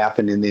what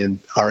happened and then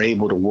are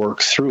able to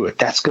work through it.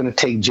 That's going to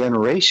take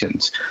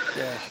generations.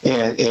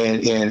 Yeah.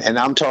 And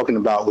I'm talking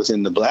about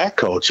within the Black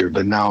culture,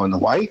 but now in the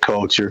white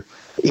culture,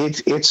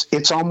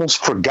 it's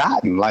almost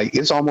forgotten. Like,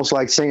 it's almost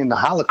like saying the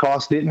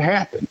Holocaust didn't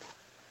happen.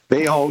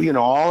 They all,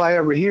 all I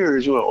ever hear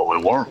is, well,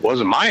 it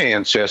wasn't my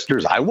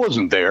ancestors. I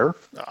wasn't there.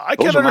 I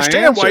can't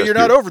understand why you're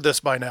not over this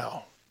by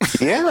now.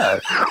 Yeah.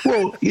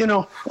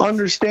 Well,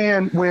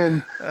 understand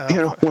when,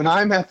 when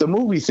I'm at the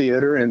movie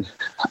theater and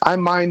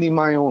I'm minding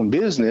my own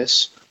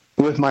business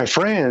with my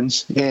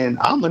friends, and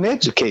I'm an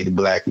educated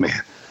Black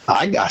man,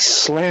 I got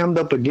slammed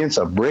up against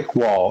a brick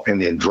wall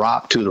and then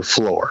dropped to the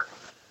floor.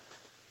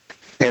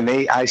 And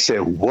I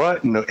said,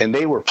 what? And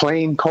they were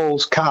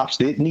plainclothes cops,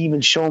 didn't even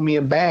show me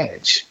a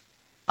badge.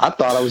 I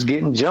thought I was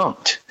getting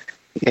jumped.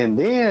 And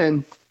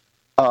then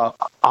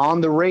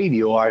on the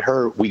radio, I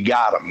heard, we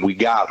got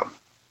him.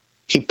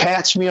 He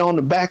pats me on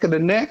the back of the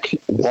neck,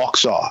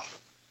 walks off.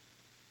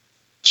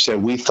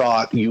 Said, we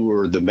thought you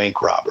were the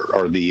bank robber,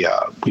 or we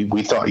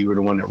thought you were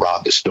the one that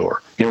robbed the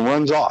store. And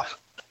runs off.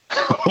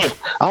 I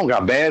don't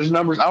got badge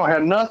numbers. I don't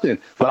have nothing,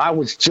 but I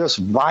was just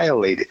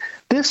violated.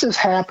 This has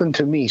happened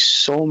to me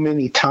so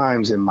many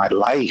times in my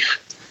life.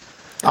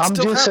 It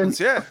still happens.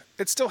 Yeah.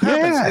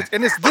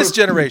 And it's this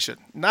generation,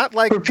 not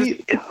like. For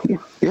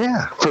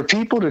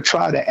people to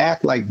try to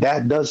act like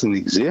that doesn't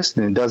exist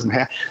and it doesn't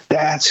happen,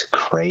 that's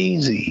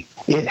crazy.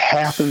 It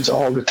happens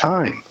all the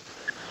time.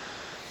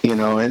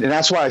 And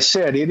that's why I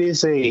said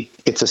it's a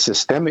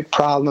systemic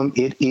problem.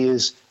 It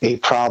is a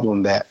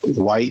problem that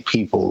white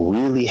people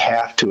really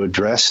have to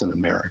address in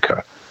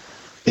America.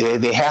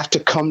 They have to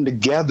come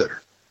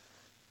together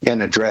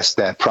and address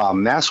that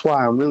problem. That's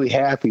why I'm really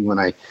happy when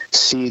I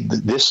see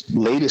this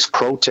latest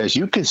protest.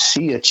 You can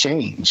see a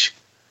change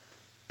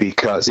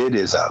because it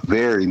is a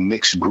very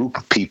mixed group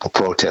of people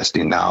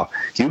protesting now.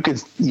 You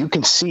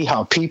can see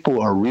how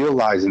people are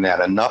realizing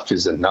that enough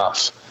is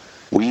enough.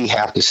 We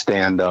have to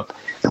stand up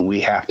and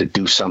we have to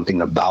do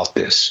something about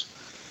this.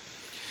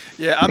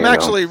 Yeah, I'm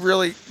actually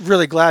really,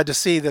 really glad to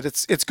see that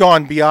it's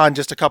gone beyond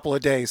just a couple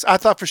of days. I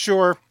thought for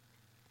sure,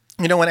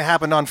 when it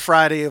happened on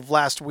Friday of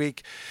last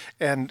week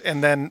and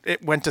then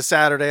it went to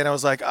Saturday and I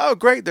was like, oh,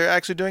 great, they're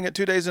actually doing it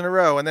 2 days in a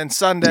row. And then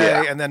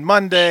Sunday and then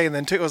Monday and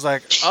then it was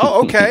like,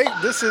 oh, okay,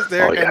 this is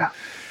there. Oh, yeah. And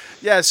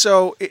yeah,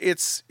 so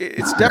it's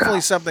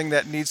definitely something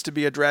that needs to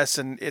be addressed,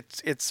 and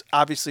it's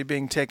obviously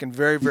being taken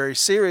very, very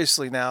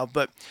seriously now.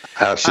 But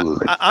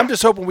absolutely, I'm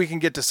just hoping we can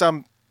get to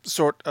some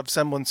sort of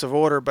semblance of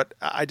order. But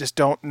I just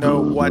don't know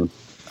what.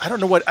 I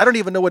don't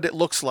even know what it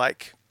looks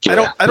like.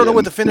 Yeah, I don't know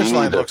what the finish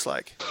line looks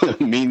like.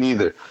 Me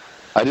neither.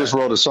 I just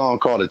wrote a song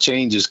called "A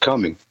Change Is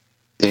Coming,"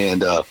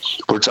 and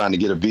we're trying to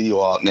get a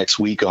video out next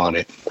week on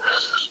it.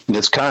 And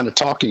it's kind of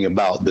talking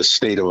about the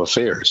state of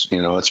affairs.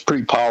 It's a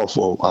pretty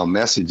powerful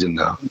message in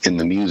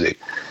the music,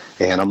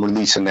 and I'm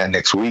releasing that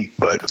next week.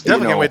 But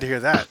definitely can't wait to hear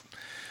that.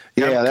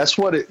 Yeah, that's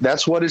what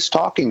it's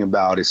talking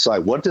about. It's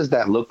like, what does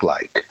that look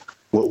like?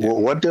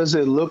 What does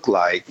it look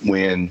like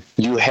when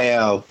you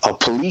have a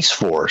police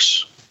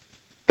force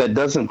that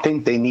doesn't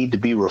think they need to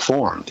be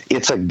reformed?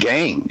 It's a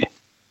gang.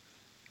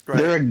 Right.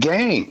 They're a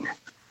gang.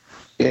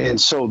 And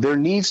so there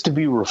needs to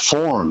be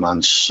reform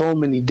on so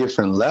many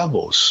different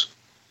levels.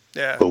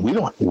 Yeah. But we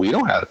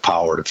don't have the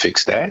power to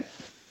fix that.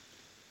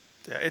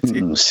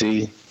 Yeah,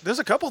 see, there's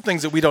a couple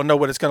things that we don't know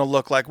what it's going to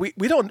look like.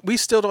 We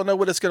still don't know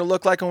what it's going to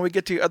look like when we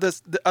get to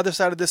the other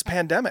side of this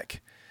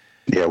pandemic.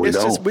 Yeah,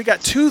 we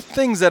got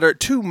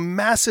two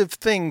massive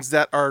things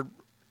that are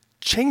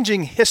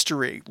changing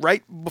history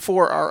right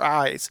before our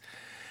eyes.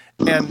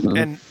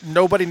 And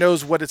nobody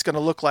knows what it's going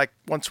to look like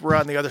once we're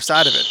on the other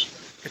side of it.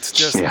 It's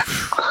just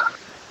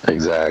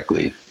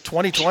exactly.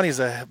 2020 is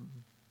a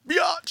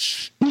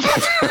biatch.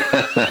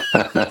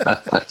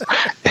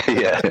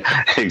 Yeah,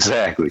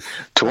 exactly.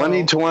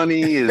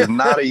 2020 is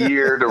not a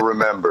year to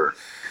remember,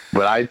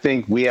 but I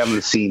think we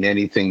haven't seen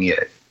anything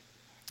yet.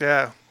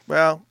 Yeah,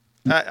 well,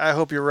 I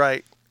hope you're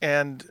right.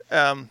 And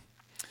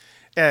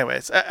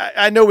anyways,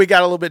 I know we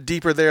got a little bit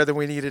deeper there than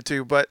we needed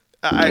to, but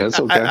I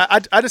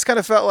just kind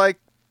of felt like,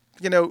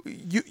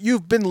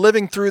 you've been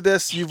living through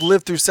this. You've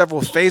lived through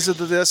several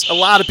phases of this. A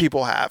lot of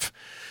people have.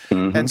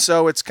 Mm-hmm. And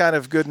so it's kind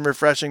of good and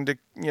refreshing to,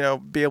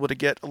 be able to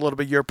get a little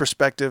bit of your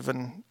perspective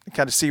and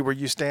kind of see where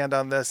you stand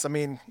on this. I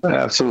mean,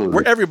 absolutely,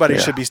 where everybody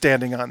should be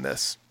standing on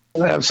this.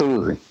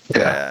 Absolutely.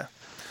 Yeah.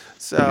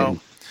 So,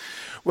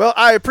 Well,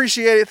 I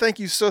appreciate it. Thank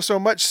you so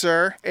much,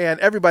 sir. And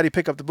everybody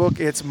pick up the book.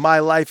 It's My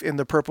Life in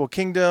the Purple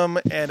Kingdom,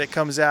 and it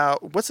comes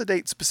out. What's the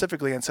date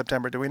specifically in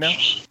September? Do we know?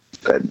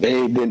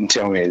 They didn't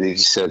tell me. They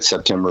just said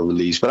September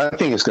release, but I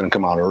think it's going to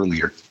come out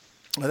earlier.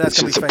 Well,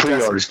 that's going to be fantastic.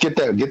 Pre-orders.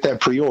 Get that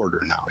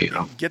pre-order now.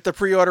 Get the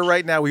pre-order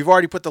right now. We've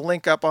already put the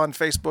link up on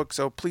Facebook,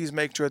 so please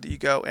make sure that you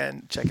go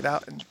and check it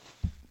out and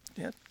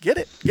get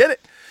it.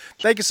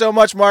 Thank you so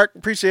much, Mark.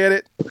 Appreciate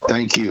it.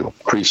 Thank you.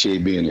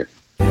 Appreciate being here.